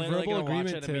 She Yeah, made I'm a literally verbal gonna watch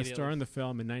agreement it to immediately. star in the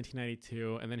film in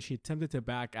 1992, and then she attempted to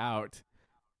back out,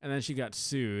 and then she got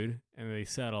sued, and they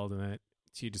settled, and then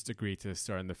she just agreed to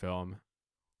star in the film,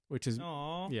 which is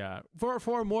Aw. yeah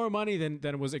for more money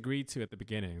than was agreed to at the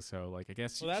beginning. So like I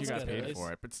guess Well, she that's got good, at paid least.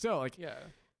 for it, but still like Yeah.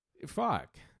 fuck,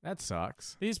 that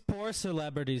sucks. These poor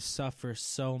celebrities suffer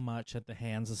so much at the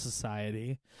hands of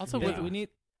society. Also, Yeah. with, We need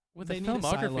with they the need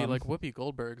filmography asylum. like Whoopi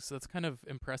Goldberg's, that's kind of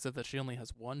impressive that she only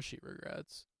has one she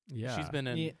regrets. Yeah, She's been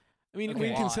in Yeah. I mean, Okay. when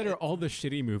you consider all the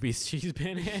shitty movies she's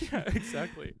been in. Yeah,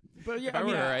 exactly. But yeah, If I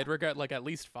were her, I'd regret like at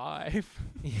least 5.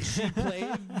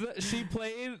 She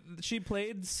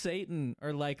played Satan,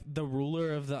 or like the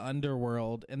ruler of the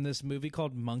underworld, in this movie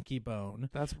called Monkey Bone.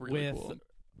 That's really with cool.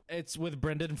 It's with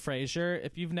Brendan Fraser.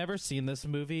 If you've never seen this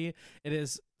movie, it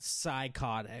is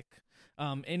psychotic.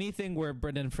 Anything where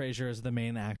Brendan Fraser is the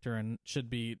main actor and should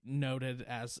be noted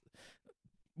as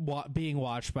being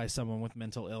watched by someone with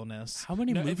mental illness. How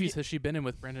many movies has she been in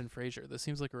with Brendan Fraser? This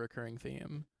seems like a recurring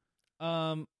theme.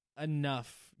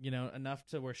 Enough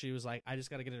to where she was like, I just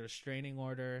got to get a restraining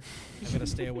order. I got to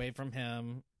stay away from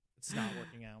him. It's not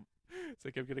working out. It's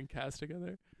like I'm getting cast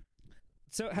together.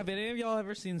 So have any of y'all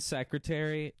ever seen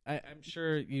Secretary? I'm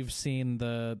sure you've seen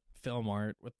the film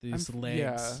art with these legs.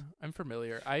 Yeah, I'm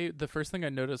familiar. The first thing I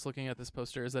noticed looking at this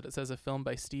poster is that it says a film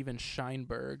by Steven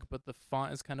Sheinberg, but the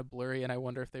font is kind of blurry, and I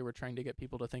wonder if they were trying to get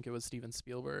people to think it was Steven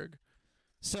Spielberg.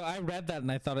 So I read that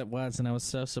and I thought it was, and I was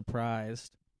so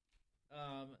surprised.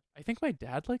 I think my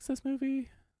dad likes this movie.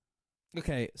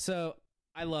 Okay, so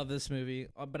I love this movie,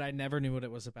 but I never knew what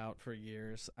it was about for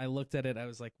years. I looked at it, I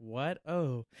was like, what?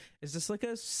 Oh, is this like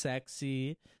a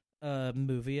sexy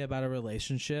movie about a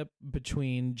relationship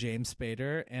between James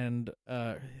Spader and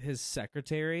his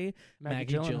secretary,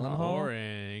 Maggie Gyllenhaal?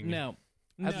 Boring. No.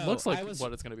 It looks like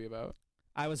what it's going to be about.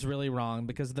 I was really wrong,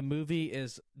 because the movie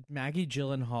is Maggie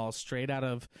Gyllenhaal straight out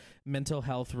of mental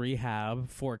health rehab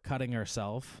for cutting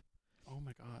herself. Oh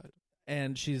my God.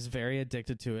 And she's very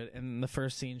addicted to it. And in the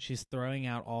first scene, she's throwing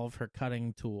out all of her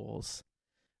cutting tools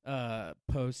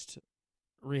post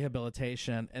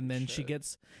rehabilitation. And then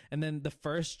the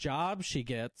first job she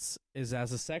gets is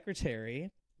as a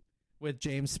secretary with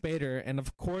James Spader. And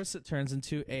of course, it turns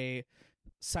into a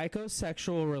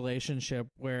psychosexual relationship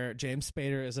where James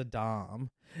Spader is a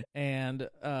dom and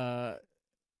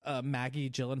Maggie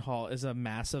Gyllenhaal is a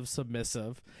massive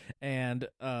submissive, and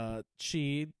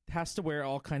she has to wear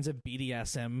all kinds of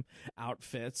BDSM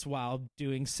outfits while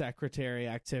doing secretary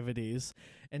activities.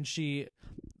 And James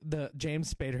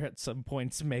Spader at some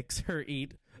points makes her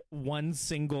eat one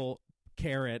single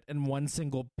carrot and one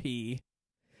single pea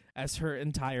as her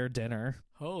entire dinner.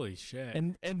 Holy shit!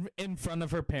 And in front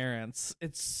of her parents,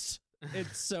 it's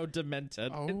so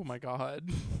demented. Oh my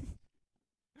God,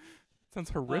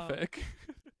 sounds horrific.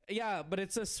 Yeah, but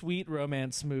it's a sweet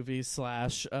romance movie /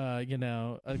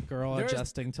 a girl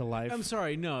adjusting to life. I'm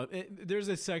sorry, no. There's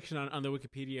a section on the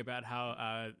Wikipedia about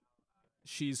how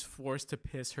she's forced to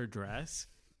piss her dress.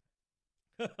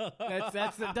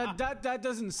 That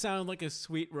doesn't sound like a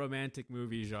sweet romantic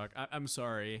movie, Jacques. I'm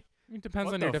sorry. It depends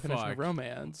What on your the definition fuck? of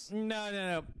romance.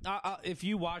 No. If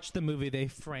you watch the movie, they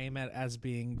frame it as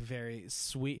being very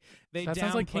sweet. That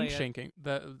sounds like kink shanking.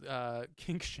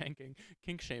 shanking.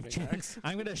 Kink shaming. Max.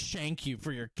 I'm gonna shank you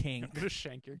for your kink. I'm gonna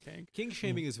shank your kink. Kink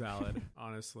shaming is valid,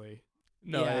 honestly.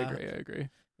 No, Yeah. I agree.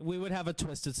 We would have a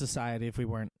twisted society if we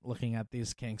weren't looking at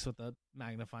these kinks with a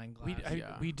magnifying glass.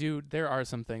 We do. There are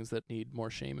some things that need more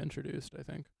shame introduced, I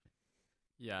think.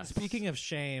 Yeah. Speaking of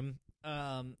shame,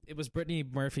 it was Brittany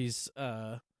Murphy's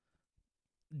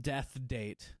death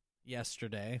date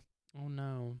yesterday. Oh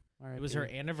no! All right, It was her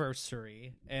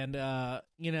anniversary, and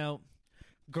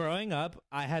growing up,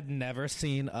 I had never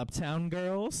seen Uptown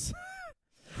Girls,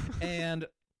 and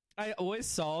I always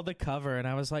saw the cover, and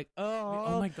I was like,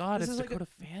 "Oh my God! this It's is like Dakota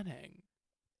Fanning."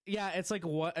 Yeah, it's like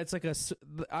what? It's like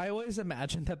I always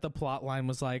imagined that the plot line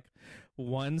was like,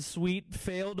 one sweet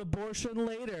failed abortion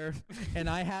later, and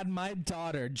I had my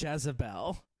daughter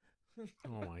Jezebel.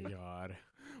 Oh my God.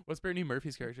 What's Brittany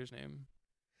Murphy's character's name?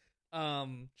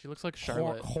 She looks like Charlotte.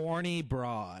 Charlotte. Horny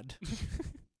broad.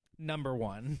 Number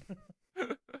one.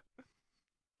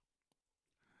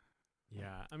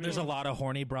 Yeah. I mean, There's a lot of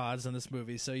horny broads in this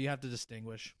movie, so you have to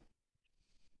distinguish.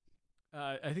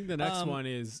 I think the next one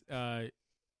is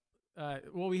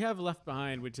we have Left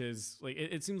Behind, which is like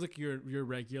it seems like your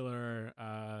regular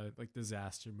like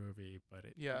disaster movie, but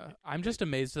I'm just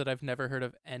amazed that I've never heard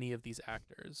of any of these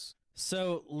actors.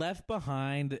 So Left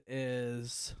Behind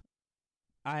is,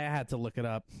 I had to look it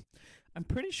up. I'm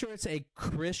pretty sure it's a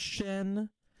Christian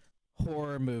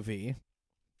horror movie.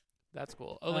 That's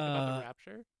cool. Oh, like about the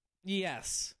rapture?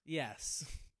 Yes.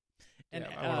 And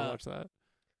I want to watch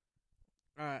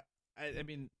that. I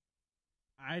mean,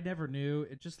 I never knew.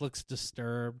 It just looks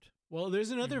disturbed. Well,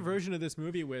 there's another version of this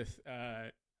movie with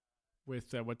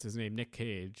what's his name, Nick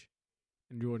Cage,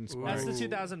 and Jordan Sparks. That's the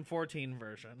 2014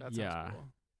 version. That sounds cool.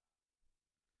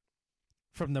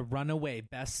 From the runaway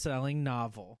best-selling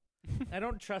novel. I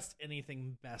don't trust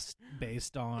anything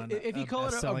based on. If you call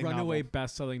it a runaway novel.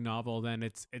 best-selling novel, then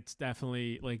it's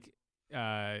definitely like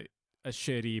a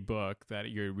shitty book that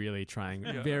you're really trying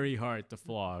very hard to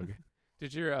flog.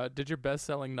 Did your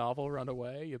best-selling novel run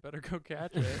away? You better go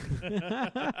catch it.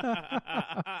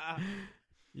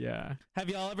 Yeah. Have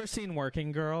y'all ever seen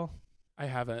Working Girl? I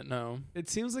haven't. No. It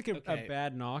seems like a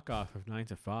bad knockoff of 9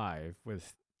 to 5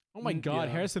 with. Oh my God,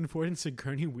 Yeah. Harrison Ford and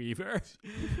Sigourney Weaver.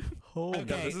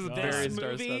 Okay, this is God. very this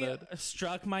movie star-studded.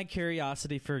 struck my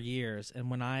curiosity for years,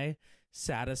 and when I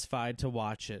satisfied to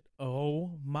watch it,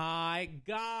 oh my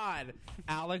God,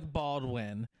 Alec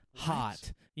Baldwin,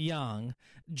 hot, young,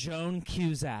 Joan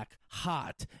Cusack,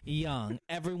 hot, young.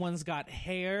 Everyone's got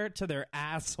hair to their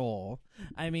asshole.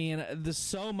 I mean, there's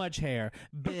so much hair,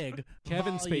 big.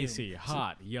 Kevin volume. Spacey,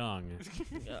 hot, young.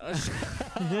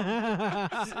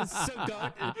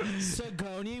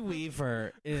 Sigourney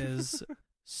Weaver is.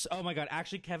 Oh my God!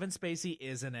 Actually, Kevin Spacey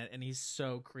is in it, and he's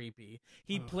so creepy.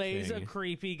 He plays a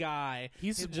creepy guy.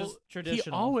 He's just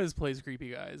traditional. He always plays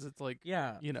creepy guys. It's like,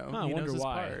 Yeah. you know, I he wonder knows his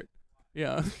why. part.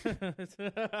 Yeah.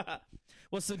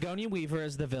 Well, Sigourney Weaver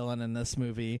is the villain in this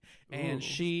movie, and Ooh.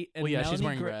 she. And Well, yeah, she's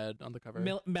Melanie wearing red on the cover.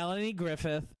 Melanie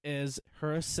Griffith is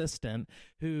her assistant,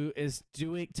 who is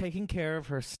taking care of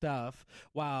her stuff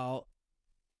while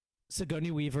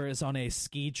Sigourney Weaver is on a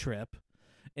ski trip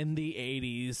in the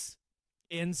 80s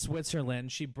in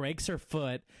Switzerland. She breaks her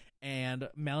foot, and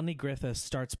Melanie Griffith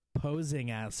starts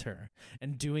posing as her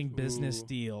and doing business Ooh,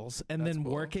 deals, and that's then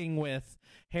cool. working with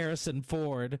Harrison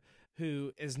Ford,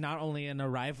 who is not only in a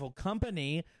rival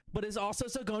company, but is also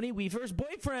Sigourney Weaver's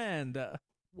boyfriend.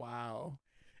 Wow.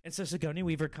 And so Sigourney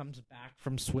Weaver comes back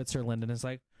from Switzerland and is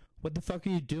like, "What the fuck are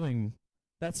you doing?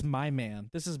 That's my man.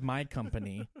 This is my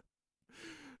company."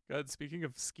 God, speaking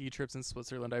of ski trips in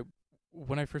Switzerland,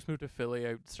 when I first moved to Philly,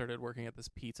 I started working at this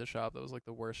pizza shop that was like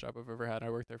the worst job I've ever had. I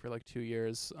worked there for like 2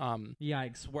 years.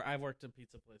 Yikes! I've worked at a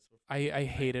pizza place before. I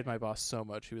hated my boss so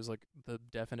much. He was like the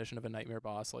definition of a nightmare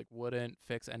boss. Like, wouldn't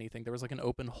fix anything. There was like an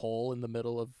open hole in the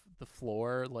middle of the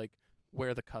floor, like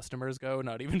where the customers go,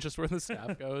 not even just where the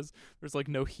staff goes. There's like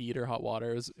no heat or hot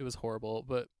water. It was horrible.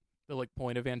 But the like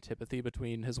point of antipathy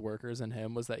between his workers and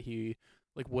him was that he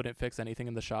like wouldn't fix anything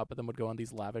in the shop, but then would go on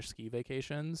these lavish ski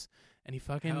vacations. And he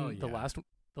fucking Hell yeah.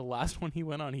 the last one he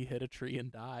went on, he hit a tree and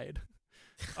died.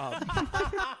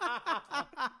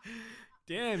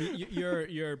 Damn,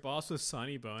 your boss was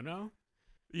Sonny Bono?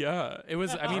 Yeah, it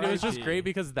was. I mean, it was just R.I.P. great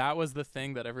because that was the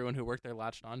thing that everyone who worked there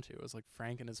latched onto. It was like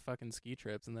Frank and his fucking ski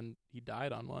trips, and then he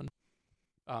died on one.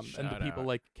 And the Shout people out.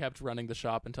 like kept running the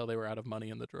shop until they were out of money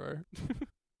in the drawer.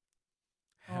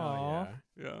 Hell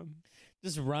yeah. Yeah,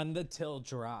 Just run the till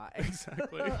dry.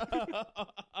 exactly.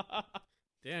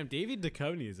 Damn, David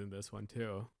Duchovny is in this one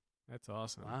too. That's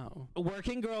awesome. Wow.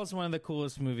 Working Girl is one of the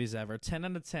coolest movies ever. 10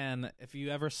 out of 10. If you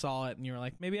ever saw it and you were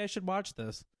like, maybe I should watch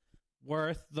this,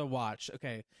 worth the watch.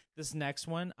 Okay, this next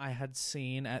one I had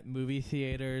seen at movie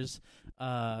theaters,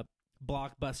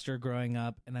 Blockbuster growing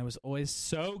up, and I was always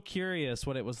so curious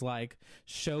what it was like.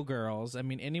 Showgirls. I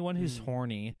mean, anyone who's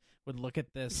horny would look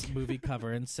at this movie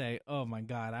cover and say, "Oh my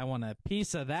God, I want a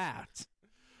piece of that."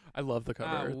 I love the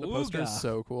cover. The poster Awooga. is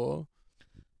so cool.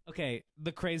 Okay,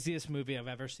 the craziest movie I've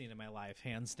ever seen in my life,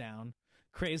 hands down.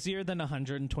 Crazier than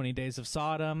 120 Days of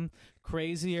Sodom.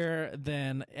 Crazier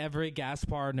than every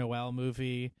Gaspar Noé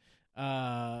movie.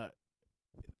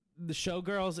 The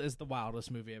Showgirls is the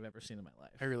wildest movie I've ever seen in my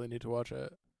life. I really need to watch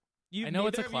it. You, I know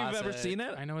it's a neither of you classic. have ever seen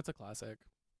it? I know it's a classic.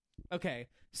 Okay,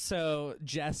 so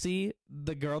Jessie,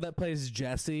 the girl that plays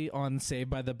Jessie on Saved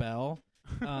by the Bell,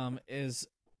 is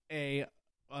a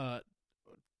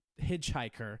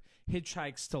hitchhiker.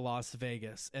 Hitchhikes to Las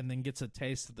Vegas and then gets a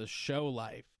taste of the show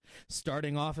life,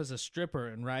 starting off as a stripper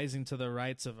and rising to the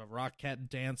rights of a Rockette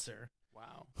dancer.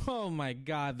 Wow. Oh my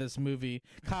God, this movie.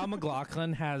 Kyle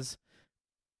MacLachlan has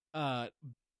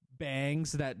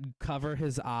bangs that cover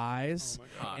his eyes. Oh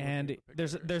my God. And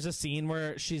there's a scene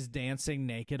where she's dancing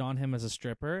naked on him as a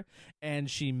stripper, and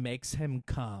she makes him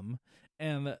come.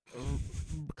 And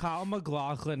Kyle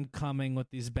MacLachlan coming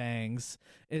with these bangs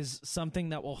is something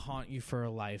that will haunt you for a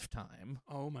lifetime.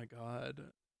 Oh my God.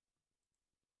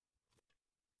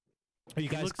 Are you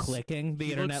He guys looks- clicking the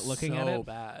He internet looks looking at so it?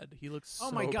 bad. He looks so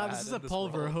Oh my God, bad this is a in Paul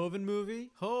role. Verhoeven movie?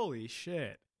 Holy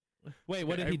shit. Wait,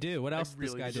 what did he do? What else did this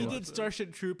really guy did do? He watch did it.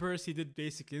 Starship Troopers, he did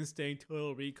Basic Instinct,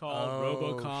 Total Recall,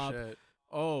 Oh, RoboCop. shit.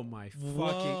 Oh my fucking!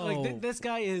 Whoa. Like this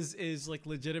guy is like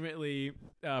legitimately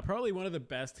probably one of the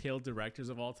best hailed directors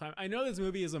of all time. I know this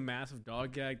movie is a massive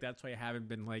dog gag. That's why I haven't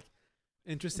been like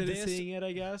interested in This- seeing it.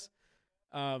 I guess.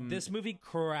 This movie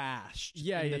crashed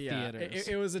yeah, in yeah, the yeah. theaters.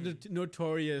 It was a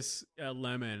notorious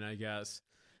lemon, I guess.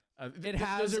 It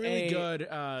has there's a really a-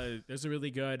 good there's a really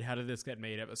good How Did This Get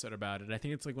Made episode about it. I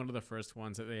think it's like one of the first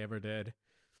ones that they ever did.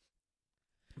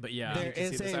 But yeah, There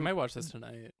is I might watch this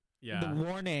tonight. yeah. The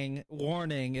warning,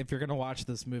 if you're going to watch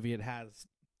this movie, it has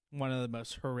one of the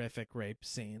most horrific rape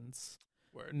scenes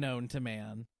Word. known to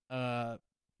man.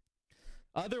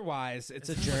 Otherwise, it's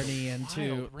a journey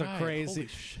into Wild the ride. crazy. Holy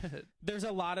shit. There's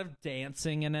a lot of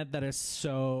dancing in it that is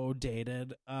so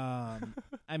dated. I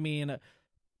mean,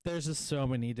 there's just so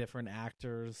many different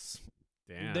actors.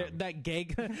 Damn.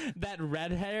 That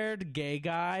red-haired gay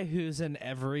guy who's in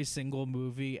every single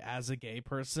movie as a gay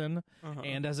person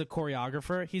and as a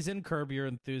choreographer. He's in Curb Your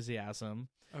Enthusiasm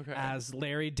as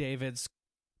Larry David's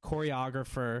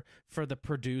choreographer for the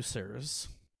producers.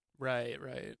 Right.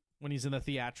 When he's in the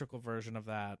theatrical version of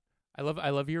that. I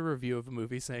love your review of a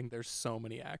movie saying there's so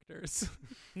many actors.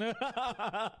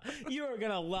 You are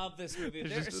gonna love this movie.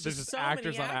 There's just so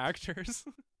actors on actors.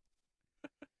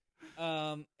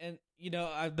 And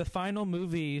the final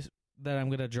movie that I'm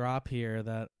gonna drop here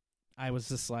that I was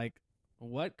just like,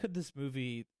 what could this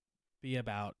movie be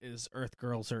about? Is Earth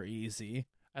Girls Are Easy?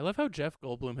 I love how Jeff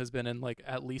Goldblum has been in like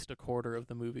at least a quarter of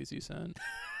the movies you sent.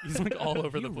 He's like all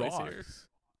over the place here.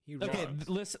 Okay,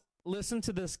 listen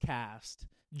to this cast.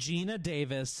 Gina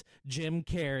Davis, Jim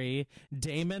Carrey,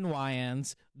 Damon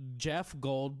Wayans, Jeff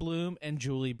Goldblum, and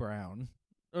Julie Brown.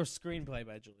 Or screenplay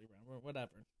by Julie Brown, or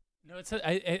whatever. No, it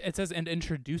says and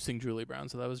introducing Julie Brown,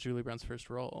 so that was Julie Brown's first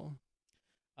role.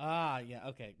 Ah, yeah,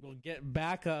 okay. Well, get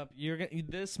back up.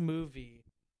 This movie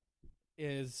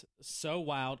is so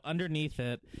wild. Underneath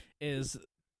it is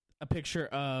a picture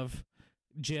of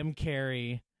Jim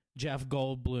Carrey, Jeff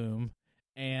Goldblum,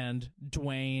 and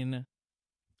Damon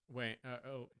Wayans.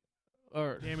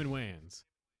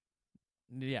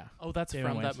 Yeah. Oh, that's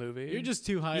Damon from Wayans. that movie. You're just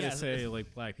too high to say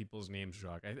like black people's names,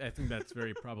 Jock. I think that's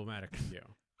very problematic of you.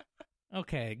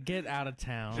 Okay, get out of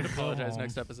town. Should apologize Go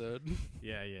next home. episode.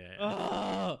 Yeah.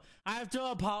 Oh, I have to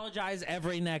apologize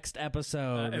every next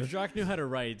episode. If Jock knew how to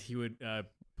write, he would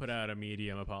put out a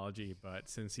medium apology. But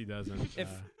since he doesn't,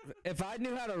 if I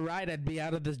knew how to write, I'd be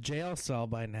out of this jail cell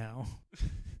by now.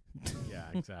 yeah,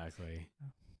 exactly.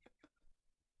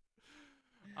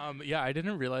 Yeah, I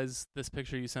didn't realize this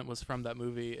picture you sent was from that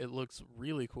movie. It looks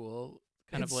really cool.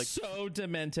 Kind It's of like so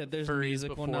demented. There's furries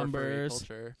musical before furry numbers.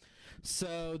 culture.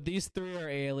 So these three are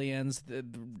aliens. Jeff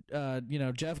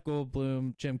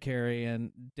Goldblum, Jim Carrey,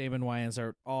 and Damon Wayans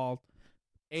are all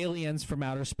aliens from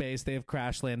outer space. They have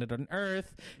crash landed on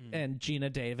Earth, and Gina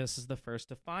Davis is the first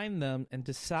to find them and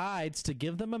decides to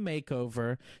give them a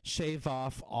makeover, shave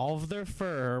off all of their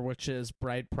fur, which is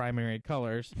bright primary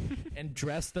colors, and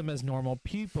dress them as normal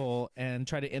people and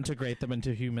try to integrate them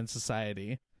into human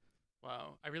society.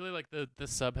 Wow. I really like the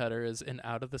subheader is an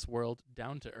out of this world,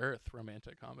 down to earth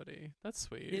romantic comedy. That's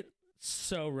sweet. It's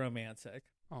so romantic.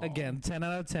 Aw. Again, 10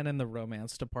 out of 10 in the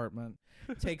romance department.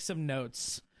 Take some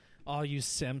notes, all you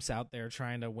simps out there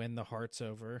trying to win the hearts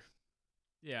over.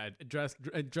 Yeah, dress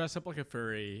up like a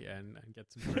furry and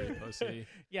get some furry pussy.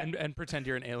 Yeah, and pretend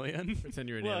you're an alien. Pretend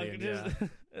you're an alien. Yeah.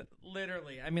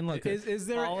 Literally. I mean, look. Is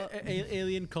there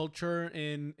alien culture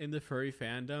in the furry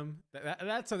fandom?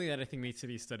 That's something that I think needs to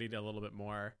be studied a little bit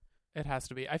more. It has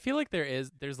to be. I feel like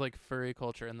there's like furry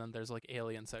culture and then there's like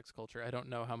alien sex culture. I don't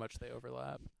know how much they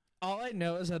overlap. All I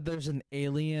know is that there's an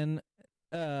alien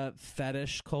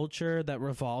fetish culture that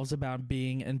revolves about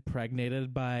being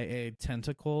impregnated by a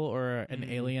tentacle or an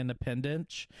alien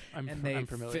appendage. I'm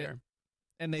familiar.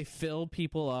 And they fill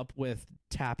people up with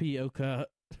tapioca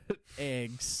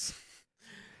eggs.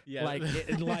 Yeah, like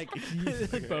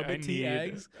boba tea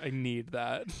eggs. I need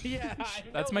that. Yeah,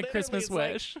 That's my Christmas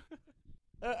wish.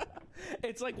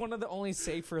 It's like one of the only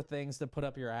safer things to put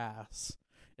up your ass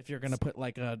if you're gonna put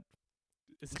like a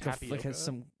It's like tapioca.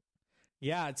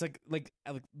 yeah, it's like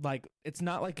it's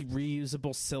not like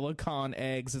reusable silicone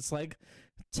eggs. It's like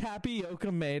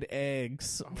tapioca made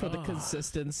eggs for the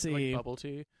consistency. Like bubble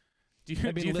tea. Do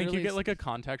you think you get like a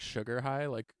contact sugar high,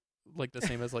 like the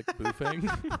same as like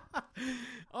boofing?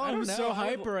 Oh, I'm so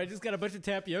hyper. I just got a bunch of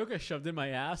tapioca shoved in my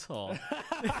asshole.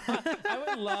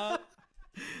 I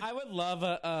would love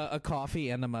a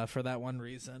coffee enema for that one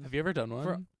reason. Have you ever done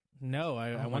one? No,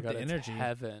 I want the energy. It's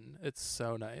heaven. It's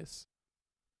so nice.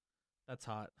 That's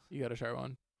hot. You got to try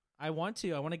one. I want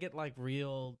to get like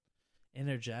real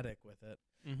energetic with it.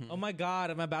 Mm-hmm. Oh my God,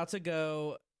 I'm about to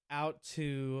go out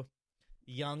to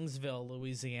Youngsville,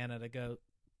 Louisiana to go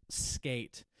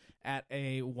skate at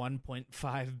a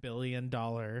 $1.5 billion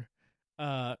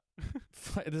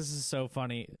this is so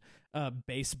funny,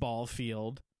 baseball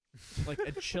field. Like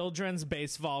a children's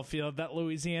baseball field that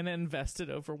Louisiana invested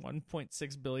over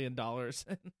 $1.6 billion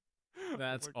in.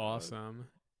 That's awesome.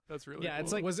 That's really Yeah, cool.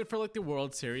 it's like, was it for like the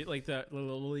World Series, like the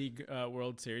Little League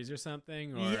World Series or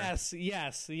something? Or? yes.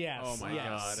 Oh my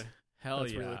God. Hell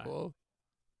That's yeah. really cool.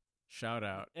 Shout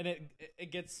out. And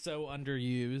it gets so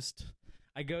underused.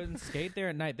 I go and skate there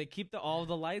at night. They keep all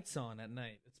the lights on at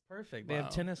night. It's perfect. They Wow.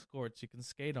 have tennis courts you can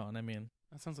skate on. I mean,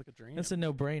 That sounds like a dream. it's a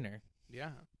no-brainer.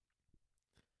 Yeah.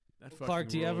 That Clark, fucking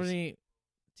do you have rules.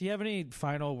 any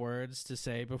final words to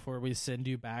say before we send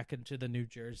you back into the New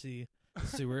Jersey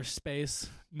sewer space?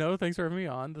 No, thanks for having me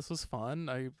on. This was fun.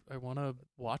 I want to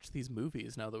watch these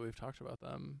movies now that we've talked about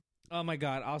them. Oh my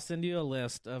God, I'll send you a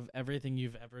list of everything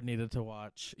you've ever needed to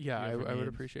watch. Yeah, I you ever would need.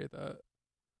 appreciate that.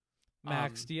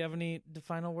 Max, do you have any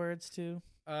final words too?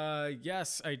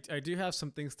 Yes, I do have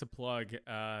some things to plug.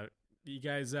 You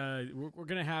guys, we're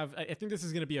gonna have. I think this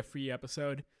is gonna be a free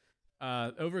episode.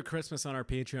 Over Christmas on our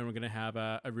Patreon, we're gonna have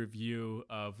a review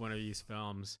of one of these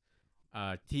films.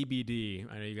 TBD.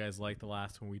 I know you guys liked the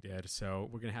last one we did, so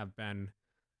we're gonna have Ben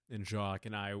and Jacques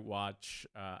and I watch.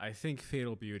 I think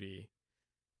Fatal Beauty.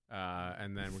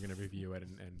 And then we're gonna review it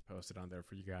and post it on there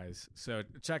for you guys. So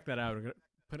check that out.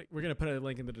 We're gonna put a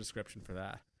link in the description for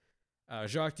that.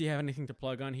 Jacques, do you have anything to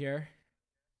plug on here?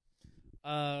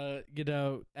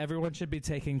 Everyone should be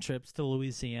taking trips to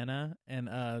Louisiana and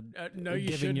No, you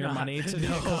giving should your not. money to the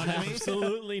No, economy.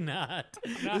 absolutely not.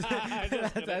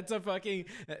 That's a fucking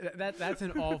that's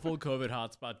an awful COVID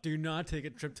hotspot. Do not take a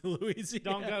trip to Louisiana.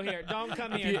 Don't go here. Don't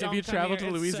come here. If you Don't come travel here.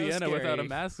 to It's so Louisiana without a scary.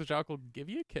 mask, Jacques will give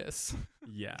you a kiss.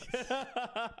 Yes.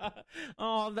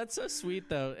 Oh, that's so sweet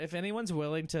though. If anyone's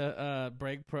willing to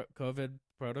break COVID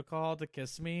protocol to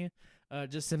kiss me,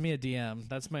 just send me a DM.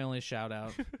 That's my only shout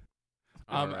out.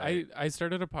 All right. I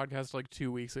started a podcast like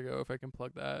 2 weeks ago, if I can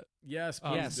plug that. Yes,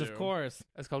 please Yes, do. of course.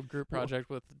 It's called Group Project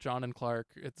with John and Clark.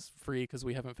 It's free because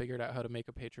we haven't figured out how to make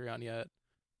a Patreon yet.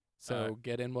 So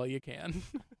get in while you can.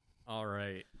 All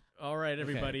right,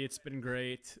 everybody. It's been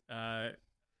great.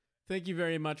 Thank you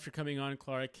very much for coming on,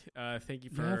 Clark. Thank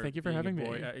you for thank you for being having a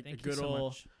boy. me. A Thank good you so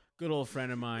old much. good old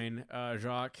friend of mine,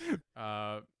 Jacques.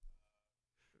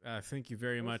 Thank you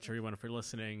very much, everyone, for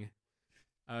listening.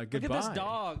 Goodbye. Look at this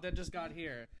dog that just got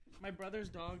here. My brother's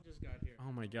dog just got here.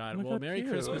 Oh my God. Oh my Well, God, Merry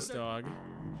cute. Christmas, dog.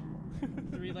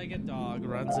 Three-legged dog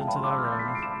runs into the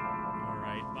room. All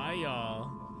right. Bye,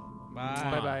 y'all. Bye.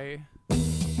 Bye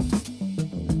bye.